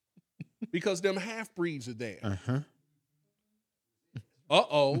because them half-breeds are there. Uh-huh.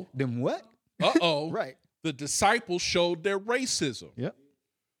 Uh-oh. Them what? Uh-oh. Right. The disciples showed their racism. Yep.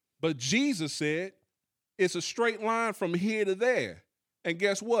 But Jesus said, it's a straight line from here to there. And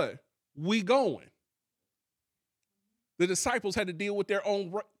guess what? We going. The disciples had to deal with their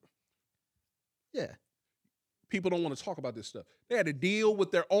own. Yeah. People don't want to talk about this stuff. They had to deal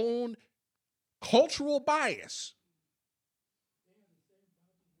with their own cultural bias.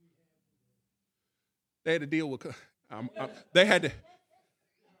 They had to deal with. They had to.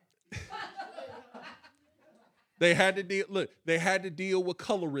 They had to deal. Look, they had to deal with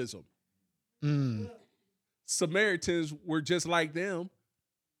colorism. Samaritans were just like them.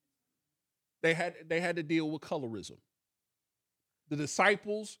 They had to deal with colorism. The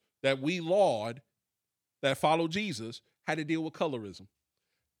disciples that we laud, that follow Jesus, had to deal with colorism.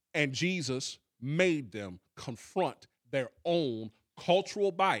 And Jesus made them confront their own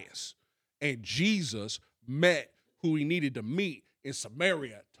cultural bias. And Jesus met who he needed to meet in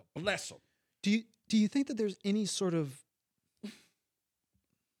Samaria to bless them. Do you think that there's any sort of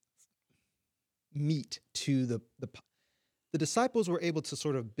meat to the disciples were able to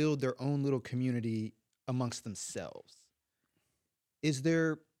sort of build their own little community amongst themselves? Is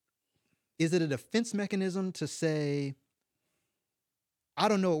it a defense mechanism to say, I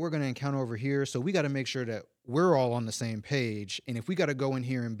don't know what we're going to encounter over here, so we got to make sure that we're all on the same page, and if we got to go in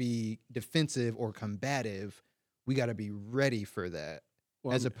here and be defensive or combative, we got to be ready for that,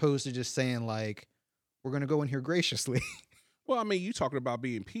 as opposed to just saying like, we're going to go in here graciously. Well, I mean, you talking about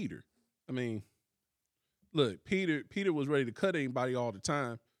being Peter. I mean, look, Peter was ready to cut anybody all the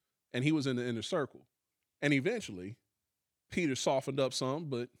time, and he was in the inner circle. And eventually, Peter softened up some,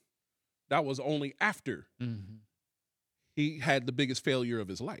 but that was only after he had the biggest failure of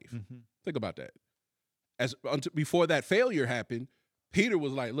his life. Think about that. Before that failure happened, Peter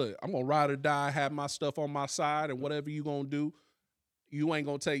was like, look, I'm going to ride or die, have my stuff on my side, and whatever you going to do, you ain't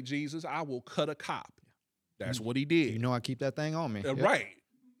going to take Jesus. I will cut a cop. That's what he did. You know I keep that thing on me. Yep. Right.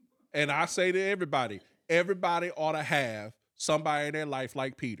 And I say to everybody ought to have somebody in their life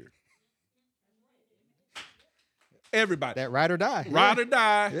like Peter. Everybody. That ride or die. Ride or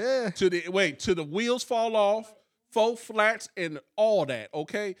die. Yeah. To the wheels fall off, 4 flats, and all that,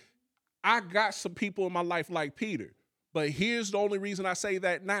 okay? I got some people in my life like Peter. But here's the only reason I say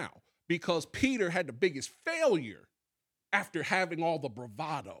that now. Because Peter had the biggest failure after having all the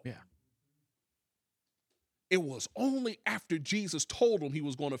bravado. Yeah. It was only after Jesus told him he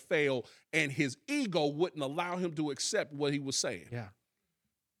was going to fail and his ego wouldn't allow him to accept what he was saying. Yeah.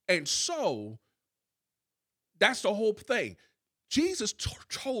 And so that's the whole thing. Jesus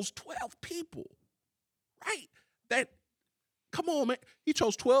chose 12 people, right? Come on, man. He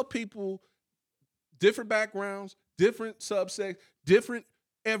chose 12 people, different backgrounds, different subsects, different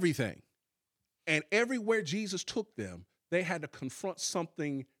everything. And everywhere Jesus took them, they had to confront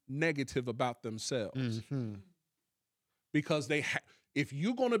something negative about themselves. Because if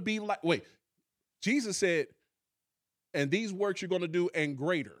you're going to be like, Jesus said, and these works you're going to do and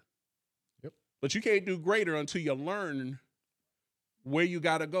greater. Yep. But you can't do greater until you learn where you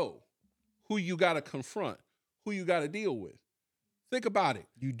got to go, who you got to confront, who you got to deal with. Think about it.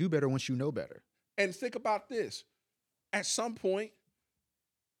 You do better once you know better. And think about this. At some point,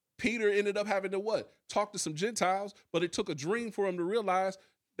 Peter ended up having to what? Talk to some Gentiles, but it took a dream for him to realize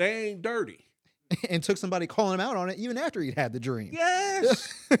they ain't dirty. And took somebody calling him out on it even after he'd had the dream.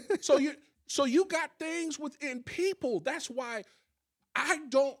 Yes. So you got things within people. That's why I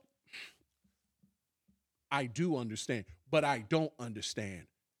do understand, but I don't understand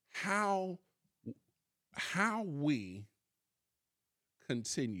how we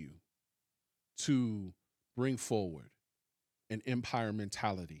continue to bring forward an empire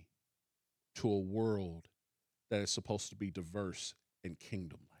mentality to a world that is supposed to be diverse and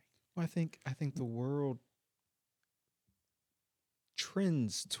kingdom-like. Well, I think the world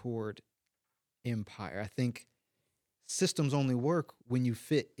trends toward empire. I think systems only work when you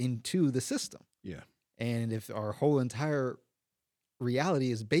fit into the system. Yeah. And if our whole entire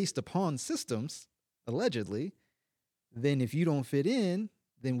reality is based upon systems, allegedly, then if you don't fit in,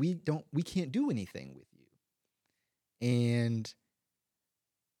 then we can't do anything with you. And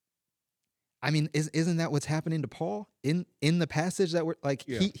I mean, isn't that what's happening to Paul in the passage that we're like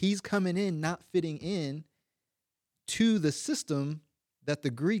he's coming in not fitting in to the system that the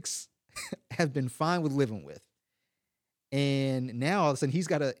Greeks have been fine with living with. And now all of a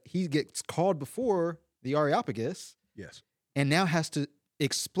sudden he gets called before the Areopagus. Yes. And now has to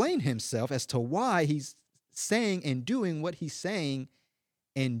explain himself as to why he's saying and doing what he's saying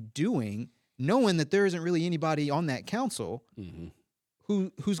and doing, knowing that there isn't really anybody on that council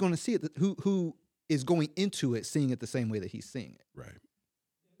who's going to see it, who is going into it seeing it the same way that he's seeing it.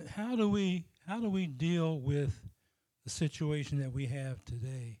 Right. How do we deal with the situation that we have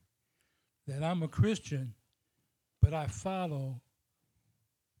today? That I'm a Christian, but I follow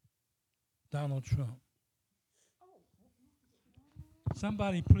Donald Trump.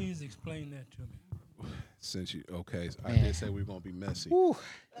 Somebody please explain that to me. Since you I did say we are gonna be messy. Whew.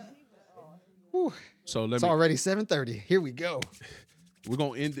 Whew. So It's already 7:30. Here we go. We're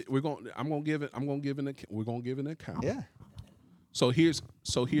gonna end it. We're gonna give an account. Yeah. So here's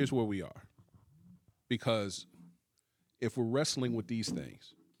where we are. Because if we're wrestling with these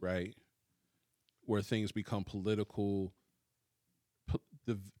things, right, where things become political,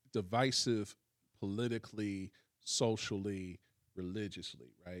 divisive, politically, socially,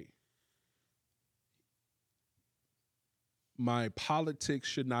 religiously, right? My politics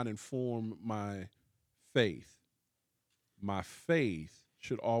should not inform my faith. My faith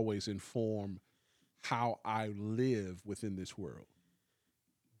should always inform how I live within this world.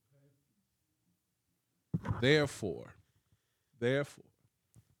 Therefore,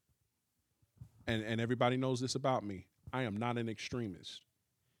 and everybody knows this about me, I am not an extremist.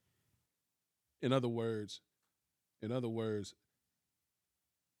 In other words,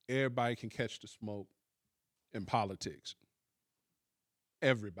 everybody can catch the smoke in politics.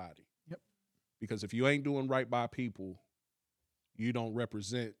 Everybody. Yep. Because if you ain't doing right by people, you don't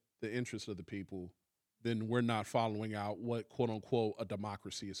represent the interests of the people, then we're not following out what, quote unquote, a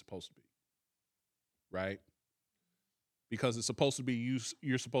democracy is supposed to be. Right? Because it's supposed to be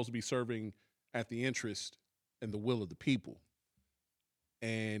you're supposed to be serving at the interest and the will of the people.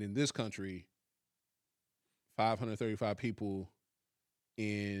 And in this country, 535 people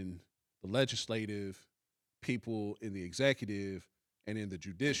in the legislative, people in the executive, and in the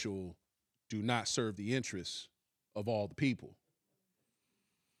judicial do not serve the interests of all the people.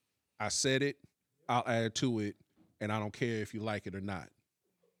 I said it, I'll add to it, and I don't care if you like it or not.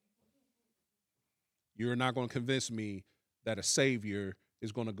 You're not going to convince me that a savior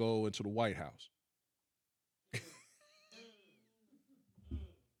is going to go into the White House.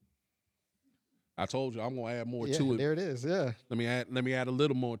 I told you I'm going to add more to it. There it is. Yeah. Let me add a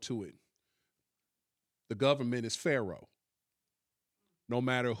little more to it. The government is Pharaoh, no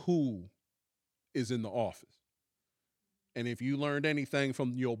matter who is in the office. And if you learned anything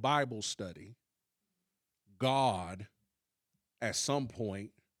from your Bible study, God, at some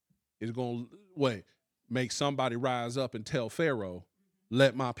point, is going to make somebody rise up and tell Pharaoh,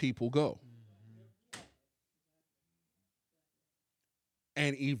 let my people go.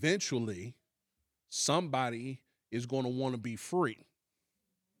 And eventually, somebody is going to want to be free.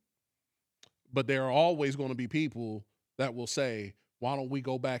 But there are always going to be people that will say, why don't we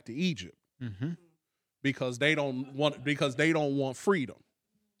go back to Egypt? Mm-hmm. Because they don't want freedom.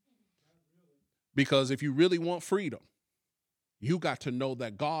 Because if you really want freedom, you got to know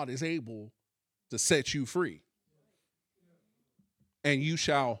that God is able to set you free. And you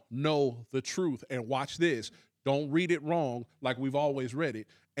shall know the truth. And watch this. Don't read it wrong like we've always read it.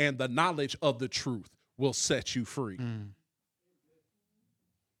 And the knowledge of the truth will set you free.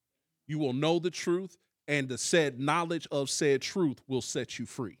 You will know the truth, and the said knowledge of said truth will set you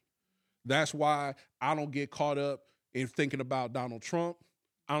free. That's why I don't get caught up in thinking about Donald Trump.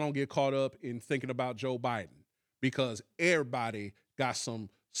 I don't get caught up in thinking about Joe Biden, because everybody got some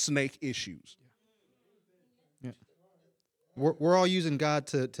snake issues. Yeah. We're all using God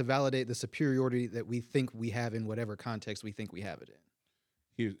to validate the superiority that we think we have in whatever context we think we have it in.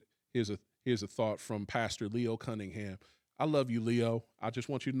 Here's a thought from Pastor Leo Cunningham. I love you, Leo. I just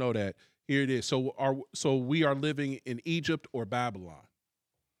want you to know that. Here it is. So we are living in Egypt or Babylon.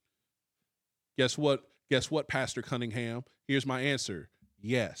 Guess what, Pastor Cunningham? Here's my answer.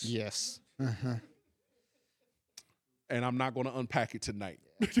 Yes. Yes. Uh-huh. and I'm not going to unpack it tonight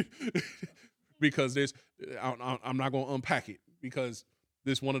because I'm not going to unpack it because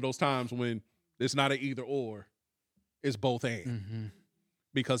this one of those times when it's not an either or, it's both and Mm-hmm.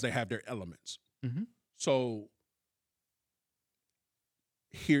 because they have their elements. Mm-hmm. So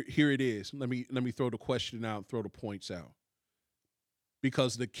here it is. Let me throw the question out, throw the points out.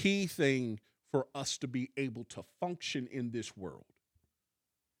 Because the key thing for us to be able to function in this world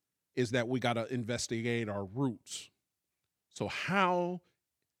is that we got to investigate our roots. So how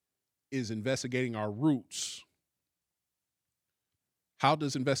is investigating our roots? How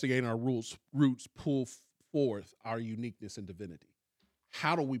does investigating our roots pull forth our uniqueness and divinity?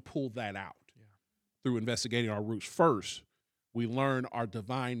 How do we pull that out? Through investigating our roots. First, we learn our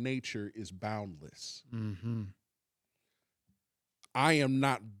divine nature is boundless. Mm-hmm. I am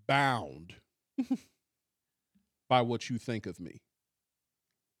not bound by what you think of me.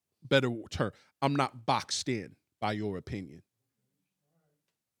 Better term, I'm not boxed in by your opinion.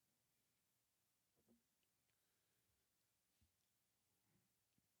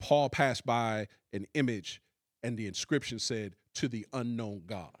 Paul passed by an image and the inscription said, "To the unknown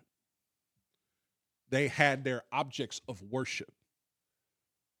God." They had their objects of worship,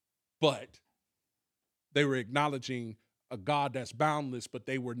 but they were acknowledging a God that's boundless, but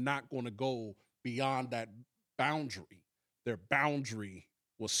they were not going to go beyond that boundary. Their boundary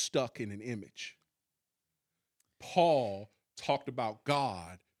was stuck in an image. Paul talked about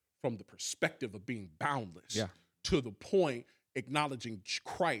God from the perspective of being boundless, Yeah. to the point acknowledging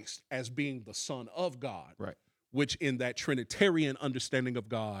Christ as being the Son of God, Right. which in that Trinitarian understanding of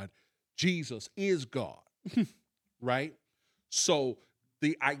God, Jesus is God, right? So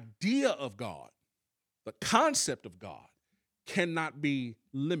the idea of God, the concept of God, cannot be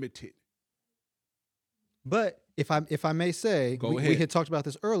limited. But if I may say, Go we ahead. had talked about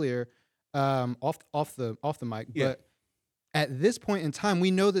this earlier, off the mic. Yeah. But at this point in time,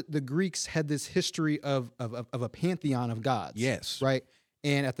 we know that the Greeks had this history of a pantheon of gods. Yes. Right.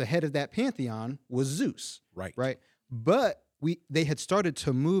 And at the head of that pantheon was Zeus. Right. Right. But they had started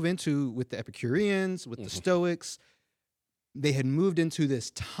to move into, with the Epicureans, with the Stoics, they had moved into this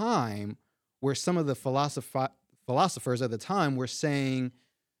time where some of the philosophers at the time were saying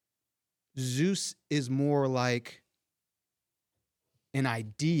Zeus is more like an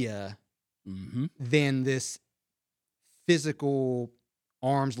idea Mm-hmm. than this physical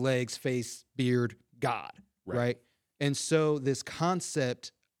arms, legs, face, beard God, right? And so this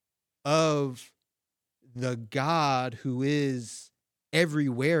concept of the God who is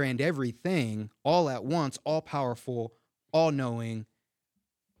everywhere and everything all at once, all powerful, all knowing,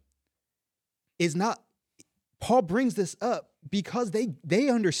 is not. Paul brings this up because they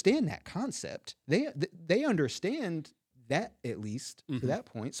understand that concept. They understand that, at least to that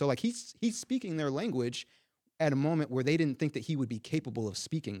point. So like he's speaking their language at a moment where they didn't think that he would be capable of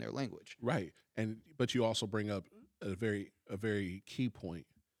speaking their language. Right. But you also bring up a very key point.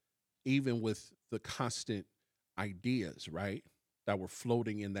 Even with the constant ideas, right, that were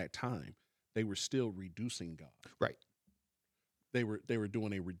floating in that time, they were still reducing God. Right. They were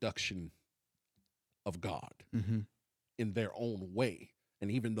doing a reduction of God Mm-hmm. in their own way.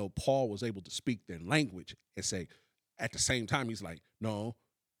 And even though Paul was able to speak their language and say, at the same time, he's like, no,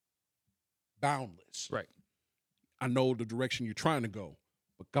 boundless. Right. I know the direction you're trying to go,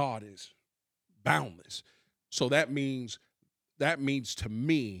 but God is boundless. So that means to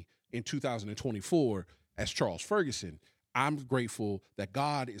me in 2024, as Charles Ferguson, I'm grateful that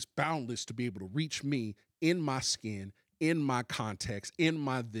God is boundless to be able to reach me in my skin, in my context, in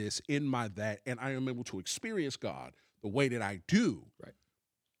my this, in my that, and I am able to experience God the way that I do. Right.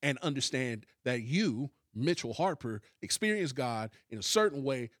 And understand that you, Mitchell Harper, experience God in a certain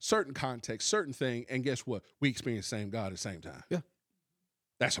way, certain context, certain thing, and guess what? We experience the same God at the same time. Yeah.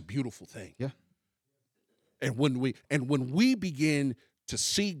 That's a beautiful thing. Yeah. And when we begin to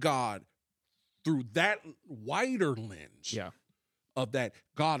see God through that wider lens, Yeah. of that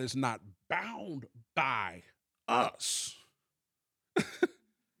God is not bound by us,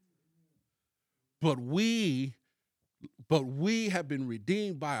 but we have been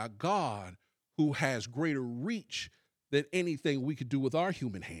redeemed by a God who has greater reach than anything we could do with our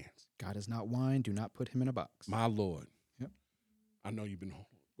human hands. God is not wine. Do not put him in a box. My Lord. Yep. I know you've been.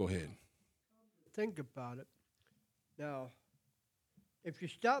 Go ahead. Think about it. Now, if you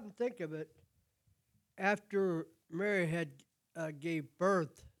stop and think of it, after Mary had gave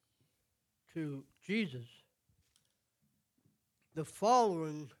birth to Jesus, the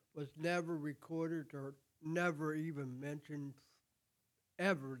following was never recorded or never even mentioned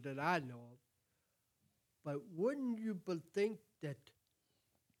ever that I know of. But wouldn't you think that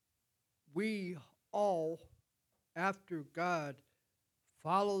we all after God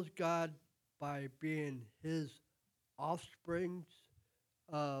follows God by being his offspring's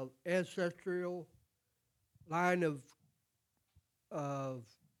ancestral line of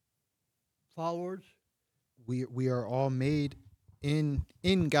followers. We are all made in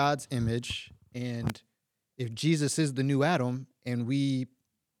God's image, and if Jesus is the new Adam, and we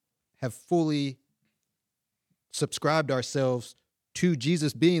have fully subscribed ourselves to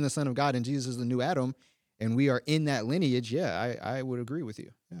Jesus being the Son of God, and Jesus is the new Adam, and we are in that lineage, yeah, I would agree with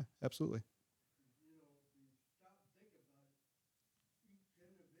you. Yeah, absolutely.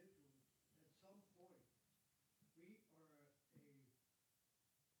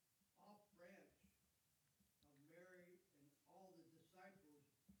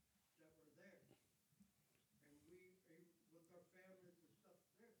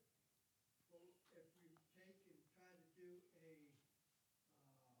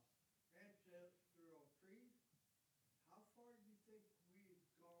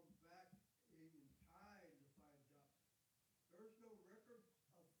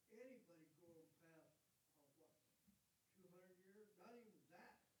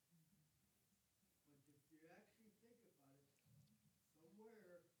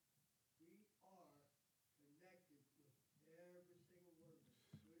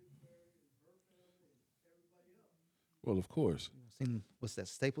 Well, of course. Sing, what's that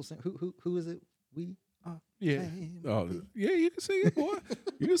Staples sing? Who is it? We are. Yeah. Oh, yeah, you can sing it, boy.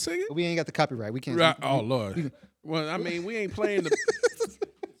 You can sing it. We ain't got the copyright. We can't. Right. Oh, Lord. Well, I mean, we ain't playing the.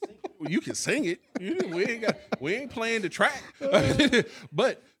 Well, you can sing it. We ain't playing the track.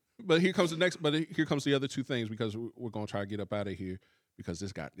 but here comes the next. But here comes the other two things, because we're gonna try to get up out of here, because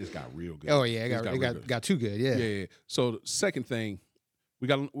this got real good. Oh yeah, This real good. got too good. Yeah. Yeah. So the second thing,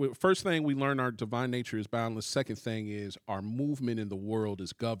 first thing, we learn our divine nature is boundless. Second thing is our movement in the world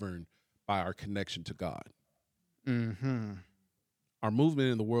is governed by our connection to God. Mm-hmm. Our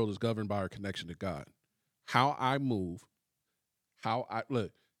movement in the world is governed by our connection to God. How I move, how I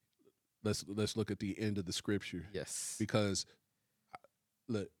look. Let's look at the end of the scripture. Yes. Because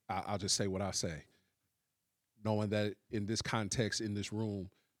look, I'll just say what I say, knowing that in this context, in this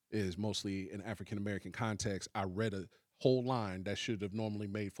room, is mostly an African American context. I read a whole line that should have normally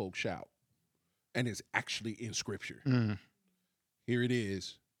made folks shout, and it's actually in scripture. Mm. Here it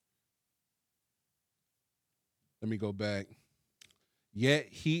is. Let me go back. Yet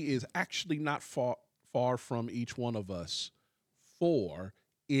he is actually not far from each one of us, for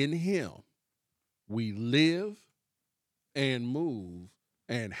in him we live and move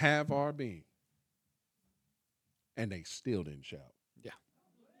and have our being. And they still didn't shout. Yeah.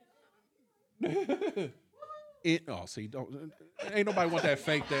 See, ain't nobody want that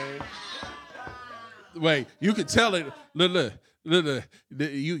fake there. Wait, you can tell it. Look,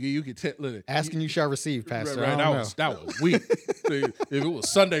 you can tell. Look, Asking you shall receive, Pastor. Right, that was weak. If it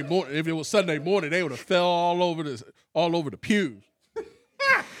was Sunday morning, they would have fell all over the pews.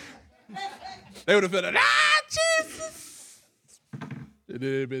 They would have felt Jesus.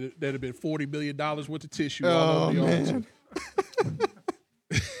 There'd have been $40 million worth of tissue all over the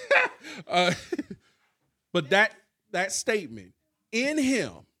altar. But that statement, in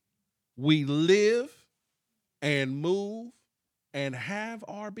him we live and move and have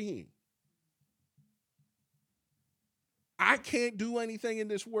our being. I can't do anything in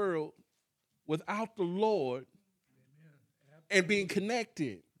this world without the Lord and being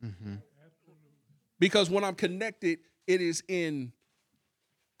connected. Mm-hmm. Because when I'm connected, it is in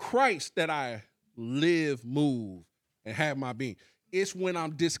Christ that I live, move, and have my being. It's when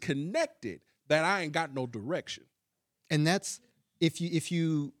I'm disconnected that I ain't got no direction. And that's if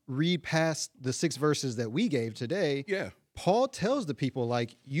you read past the 6 verses that we gave today. Yeah. Paul tells the people,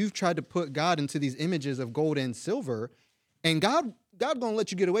 like, you've tried to put God into these images of gold and silver, and God gonna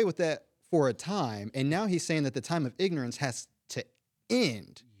let you get away with that for a time. And now he's saying that the time of ignorance has to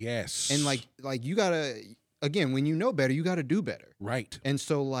end. Yes. And like you gotta, again, when you know better, you gotta do better. Right. And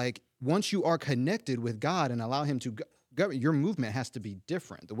so, like, once you are connected with God and allow him to govern, your movement has to be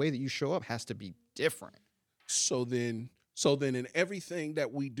different. The way that you show up has to be different. So then in everything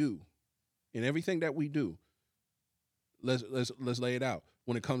that we do, let's lay it out.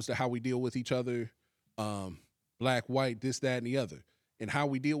 When it comes to how we deal with each other, black, white, this, that, and the other, and how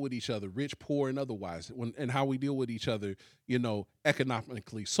we deal with each other, rich, poor, and otherwise, and how we deal with each other,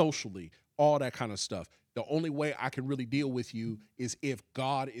 economically, socially, all that kind of stuff. The only way I can really deal with you is if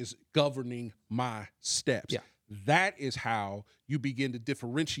God is governing my steps. Yeah. That is how you begin to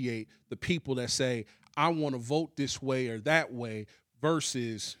differentiate the people that say, I want to vote this way or that way,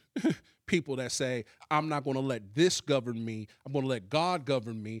 versus people that say, I'm not going to let this govern me. I'm going to let God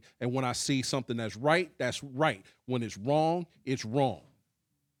govern me. And when I see something that's right, that's right. When it's wrong, it's wrong.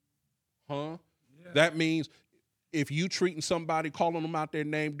 Huh? Yeah. That means if you treating somebody, calling them out their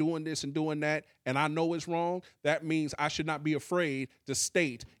name, doing this and doing that, and I know it's wrong, that means I should not be afraid to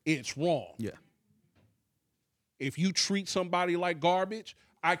state it's wrong. Yeah. If you treat somebody like garbage,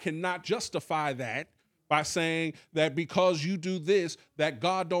 I cannot justify that by saying that because you do this, that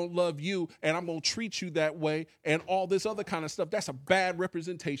God don't love you, and I'm going to treat you that way, and all this other kind of stuff. That's a bad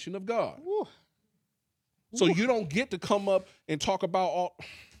representation of God. Woo. So you don't get to come up and talk about all...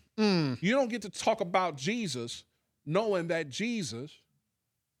 You don't get to talk about Jesus knowing that Jesus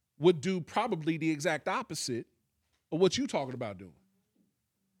would do probably the exact opposite of what you're talking about doing.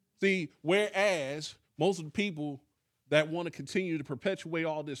 See, whereas most of the people that want to continue to perpetuate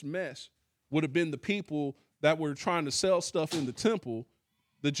all this mess would have been the people that were trying to sell stuff in the temple,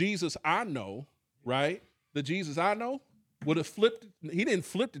 the Jesus I know, right? The Jesus I know would have flipped. He didn't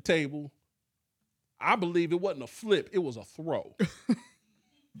flip the table. I believe it wasn't a flip. It was a throw.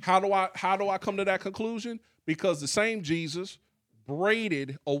 How do I come to that conclusion? Because the same Jesus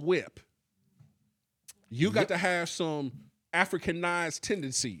braided a whip. You got to have some Africanized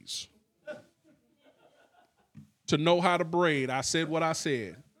tendencies to know how to braid. I said what I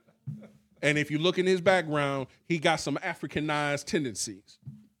said. And if you look in his background, he got some Africanized tendencies.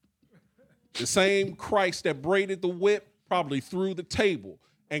 The same Christ that braided the whip probably threw the table.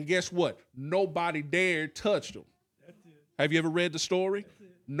 And guess what? Nobody dared touch him. Have you ever read the story?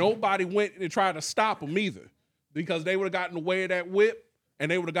 Nobody went and tried to stop him either, because they would have gotten in the way of that whip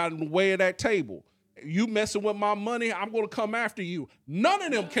and they would have gotten in the way of that table. You messing with my money, I'm going to come after you. None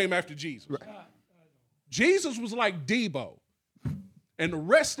of them came after Jesus. Right. Jesus was like Debo, and the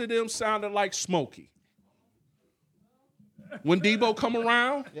rest of them sounded like Smokey. When Debo come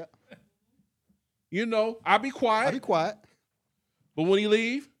around, you know, I'll be quiet. But when he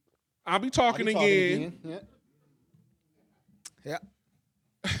leave, I'll be talking again. Yeah.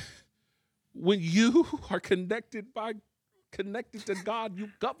 When you are connected to God, you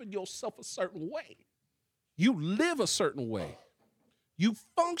govern yourself a certain way. You live a certain way. You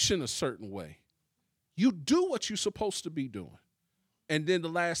function a certain way. You do what you're supposed to be doing. And then the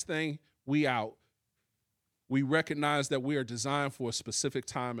last thing, we recognize that we are designed for a specific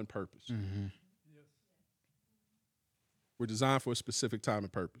time and purpose. Mm-hmm. We're designed for a specific time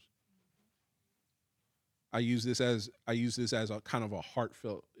and purpose. I use this as a kind of a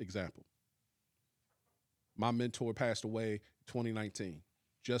heartfelt example. My mentor passed away in 2019,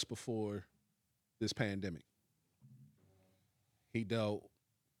 just before this pandemic. He dealt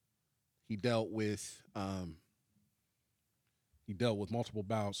with multiple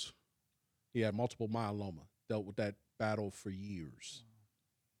bouts. He had multiple myeloma. Dealt with that battle for years.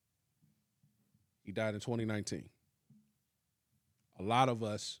 He died in 2019. A lot of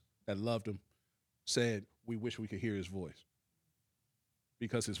us that loved him said we wish we could hear his voice,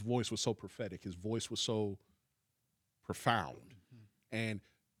 because his voice was so prophetic. His voice was so profound. Mm-hmm. And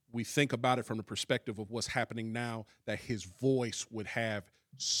we think about it from the perspective of what's happening now, that his voice would have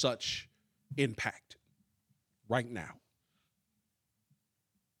such impact right now.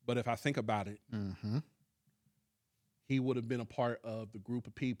 But if I think about it, he would have been a part of the group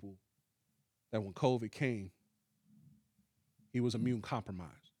of people that when COVID came, he was immune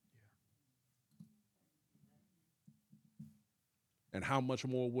compromised. And how much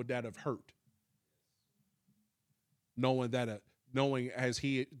more would that have hurt? Knowing as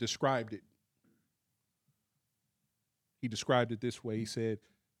he described it this way. He said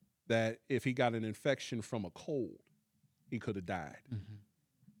that if he got an infection from a cold, he could have died. Mm-hmm.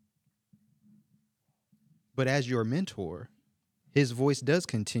 But as your mentor, his voice does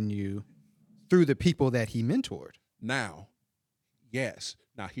continue through the people that he mentored. Now, yes.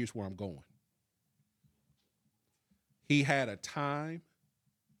 Now, here's where I'm going. He had a time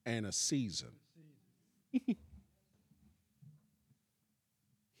and a season.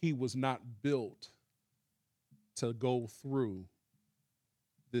 He was not built to go through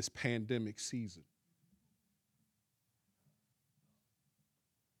this pandemic season.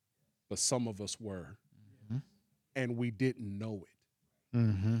 But some of us were, and we didn't know it.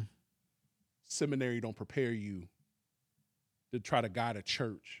 Mm-hmm. Seminary don't prepare you to try to guide a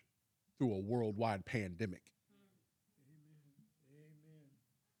church through a worldwide pandemic.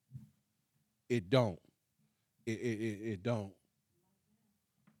 It don't. It don't.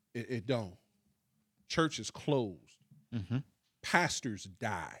 It don't. Churches closed. Mm-hmm. Pastors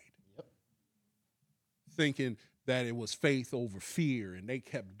died. Yep. Thinking that it was faith over fear, and they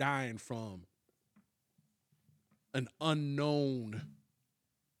kept dying from an unknown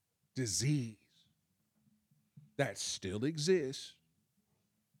disease that still exists,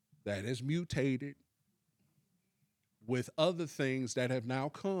 that has mutated with other things that have now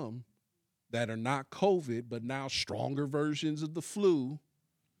come that are not COVID, but now stronger versions of the flu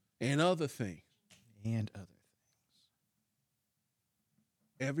and other things. And other.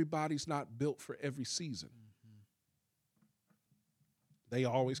 Everybody's not built for every season. They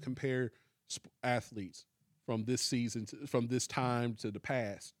always compare athletes from this season, from this time to the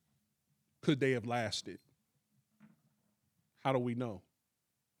past. Could they have lasted? How do we know?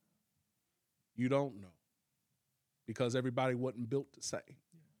 You don't know. Because everybody wasn't built the same.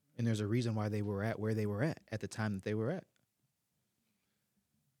 And there's a reason why they were at where they were at the time that they were at.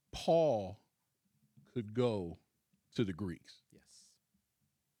 Paul could go to the Greeks Yes.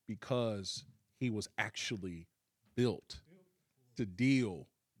 because he was actually built to deal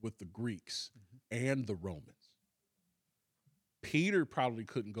with the Greeks and the Romans. Peter probably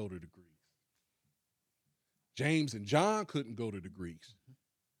couldn't go to the Greeks. James and John couldn't go to the Greeks.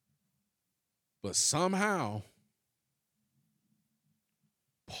 But somehow,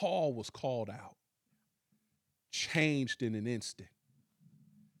 Paul was called out, changed in an instant,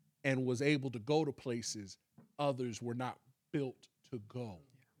 and was able to go to places others were not built to go.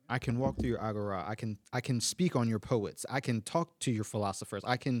 I can walk through your agora. I can speak on your poets. I can talk to your philosophers.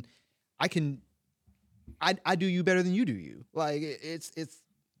 I do you better than you do you. Like it's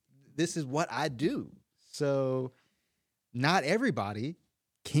this is what I do. So not everybody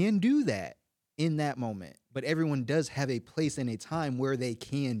can do that in that moment, but everyone does have a place and a time where they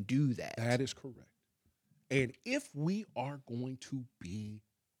can do that. That is correct. And if we are going to be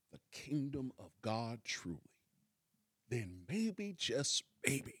the kingdom of God truly, then maybe, just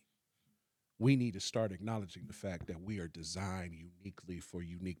maybe, we need to start acknowledging the fact that we are designed uniquely for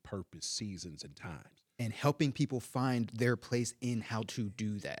unique purpose, seasons, and times. And helping people find their place in how to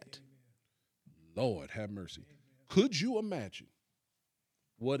do that. Lord have mercy. Could you imagine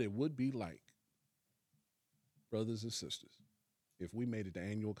what it would be like, brothers and sisters, if we made it the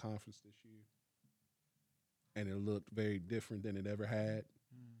annual conference this year and it looked very different than it ever had?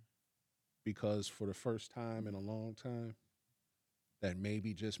 Because for the first time in a long time, that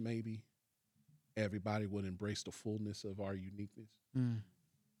maybe, just maybe, everybody would embrace the fullness of our uniqueness.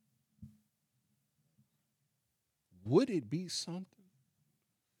 Would it be something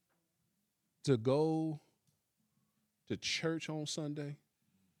to go to church on Sunday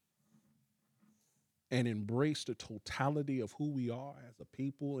and embrace the totality of who we are as a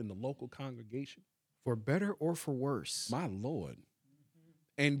people in the local congregation? For better or for worse. My Lord.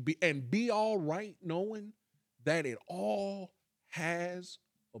 And be all right knowing that it all has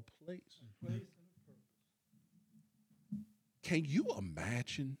a place. Can you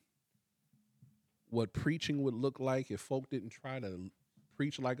imagine what preaching would look like if folk didn't try to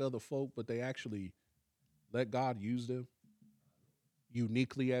preach like other folk, but they actually let God use them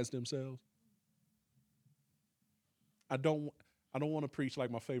uniquely as themselves? I don't want to preach like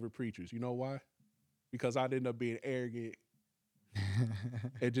my favorite preachers. You know why? Because I'd end up being arrogant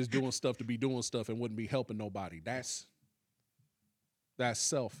and just doing stuff to be doing stuff and wouldn't be helping nobody. That's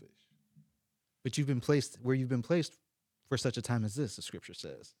selfish. But you've been placed where you've been placed for such a time as this, the scripture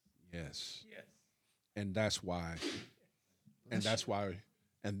says. Yes. And that's why. And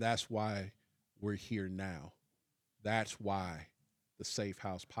that's why we're here now. That's why the Safe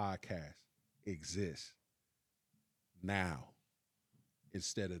House podcast exists now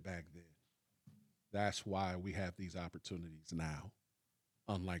instead of back then. That's why we have these opportunities now,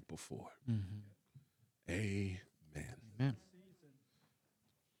 unlike before. Amen. Amen.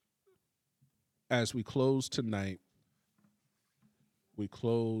 As we close tonight, we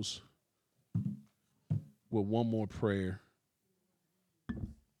close with one more prayer.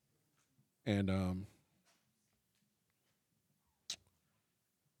 And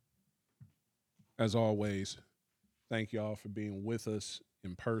as always, thank y'all for being with us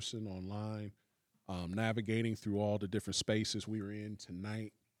in person, online, navigating through all the different spaces we were in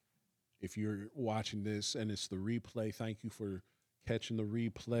tonight. If you're watching this and it's the replay, thank you for catching the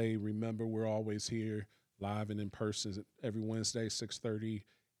replay. Remember, we're always here live and in person every Wednesday,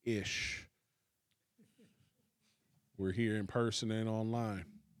 6:30-ish. We're here in person and online.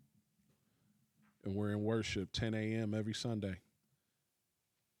 And we're in worship 10 a.m. every Sunday.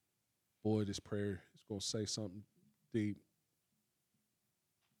 Boy, this prayer is going to say something deep.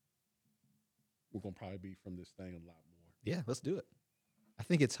 We're going to probably be from this thing a lot more. Yeah, let's do it. I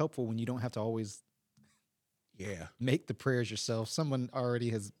think it's helpful when you don't have to always make the prayers yourself. Someone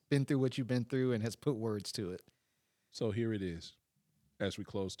already has been through what you've been through and has put words to it. So here it is as we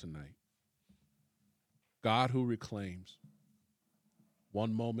close tonight. God who reclaims,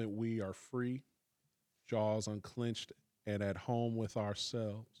 One moment we are free, jaws unclenched, and at home with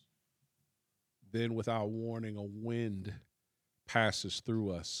ourselves. Then, without warning, a wind passes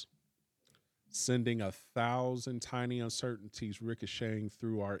through us, sending 1,000 tiny uncertainties ricocheting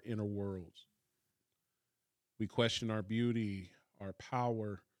through our inner worlds. We question our beauty, our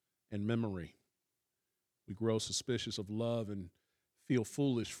power, and memory. We grow suspicious of love and feel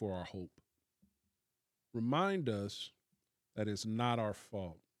foolish for our hope. Remind us that it's not our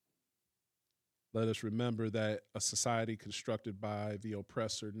fault. Let us remember that a society constructed by the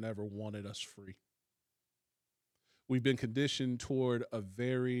oppressor never wanted us free. We've been conditioned toward a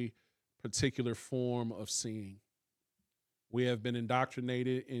very particular form of seeing. We have been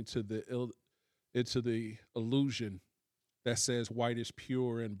indoctrinated into the illusion that says white is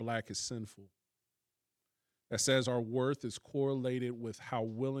pure and black is sinful. That says our worth is correlated with how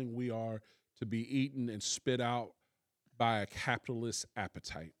willing we are to be eaten and spit out by a capitalist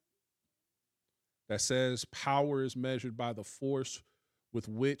appetite. That says power is measured by the force with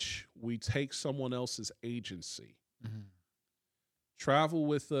which we take someone else's agency. Mm-hmm. Travel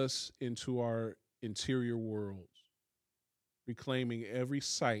with us into our interior worlds, reclaiming every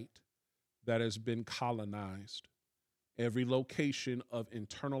site that has been colonized, every location of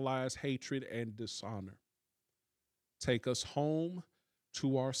internalized hatred and dishonor. Take us home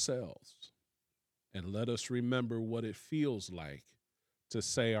to ourselves and let us remember what it feels like to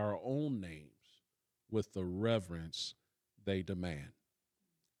say our own names with the reverence they demand.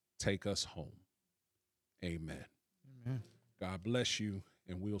 Take us home. Amen. Amen. God bless you,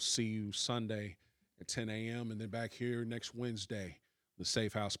 and we'll see you Sunday at 10 a.m. and then back here next Wednesday, the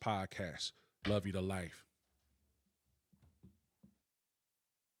Safe House Podcast. Love you to life.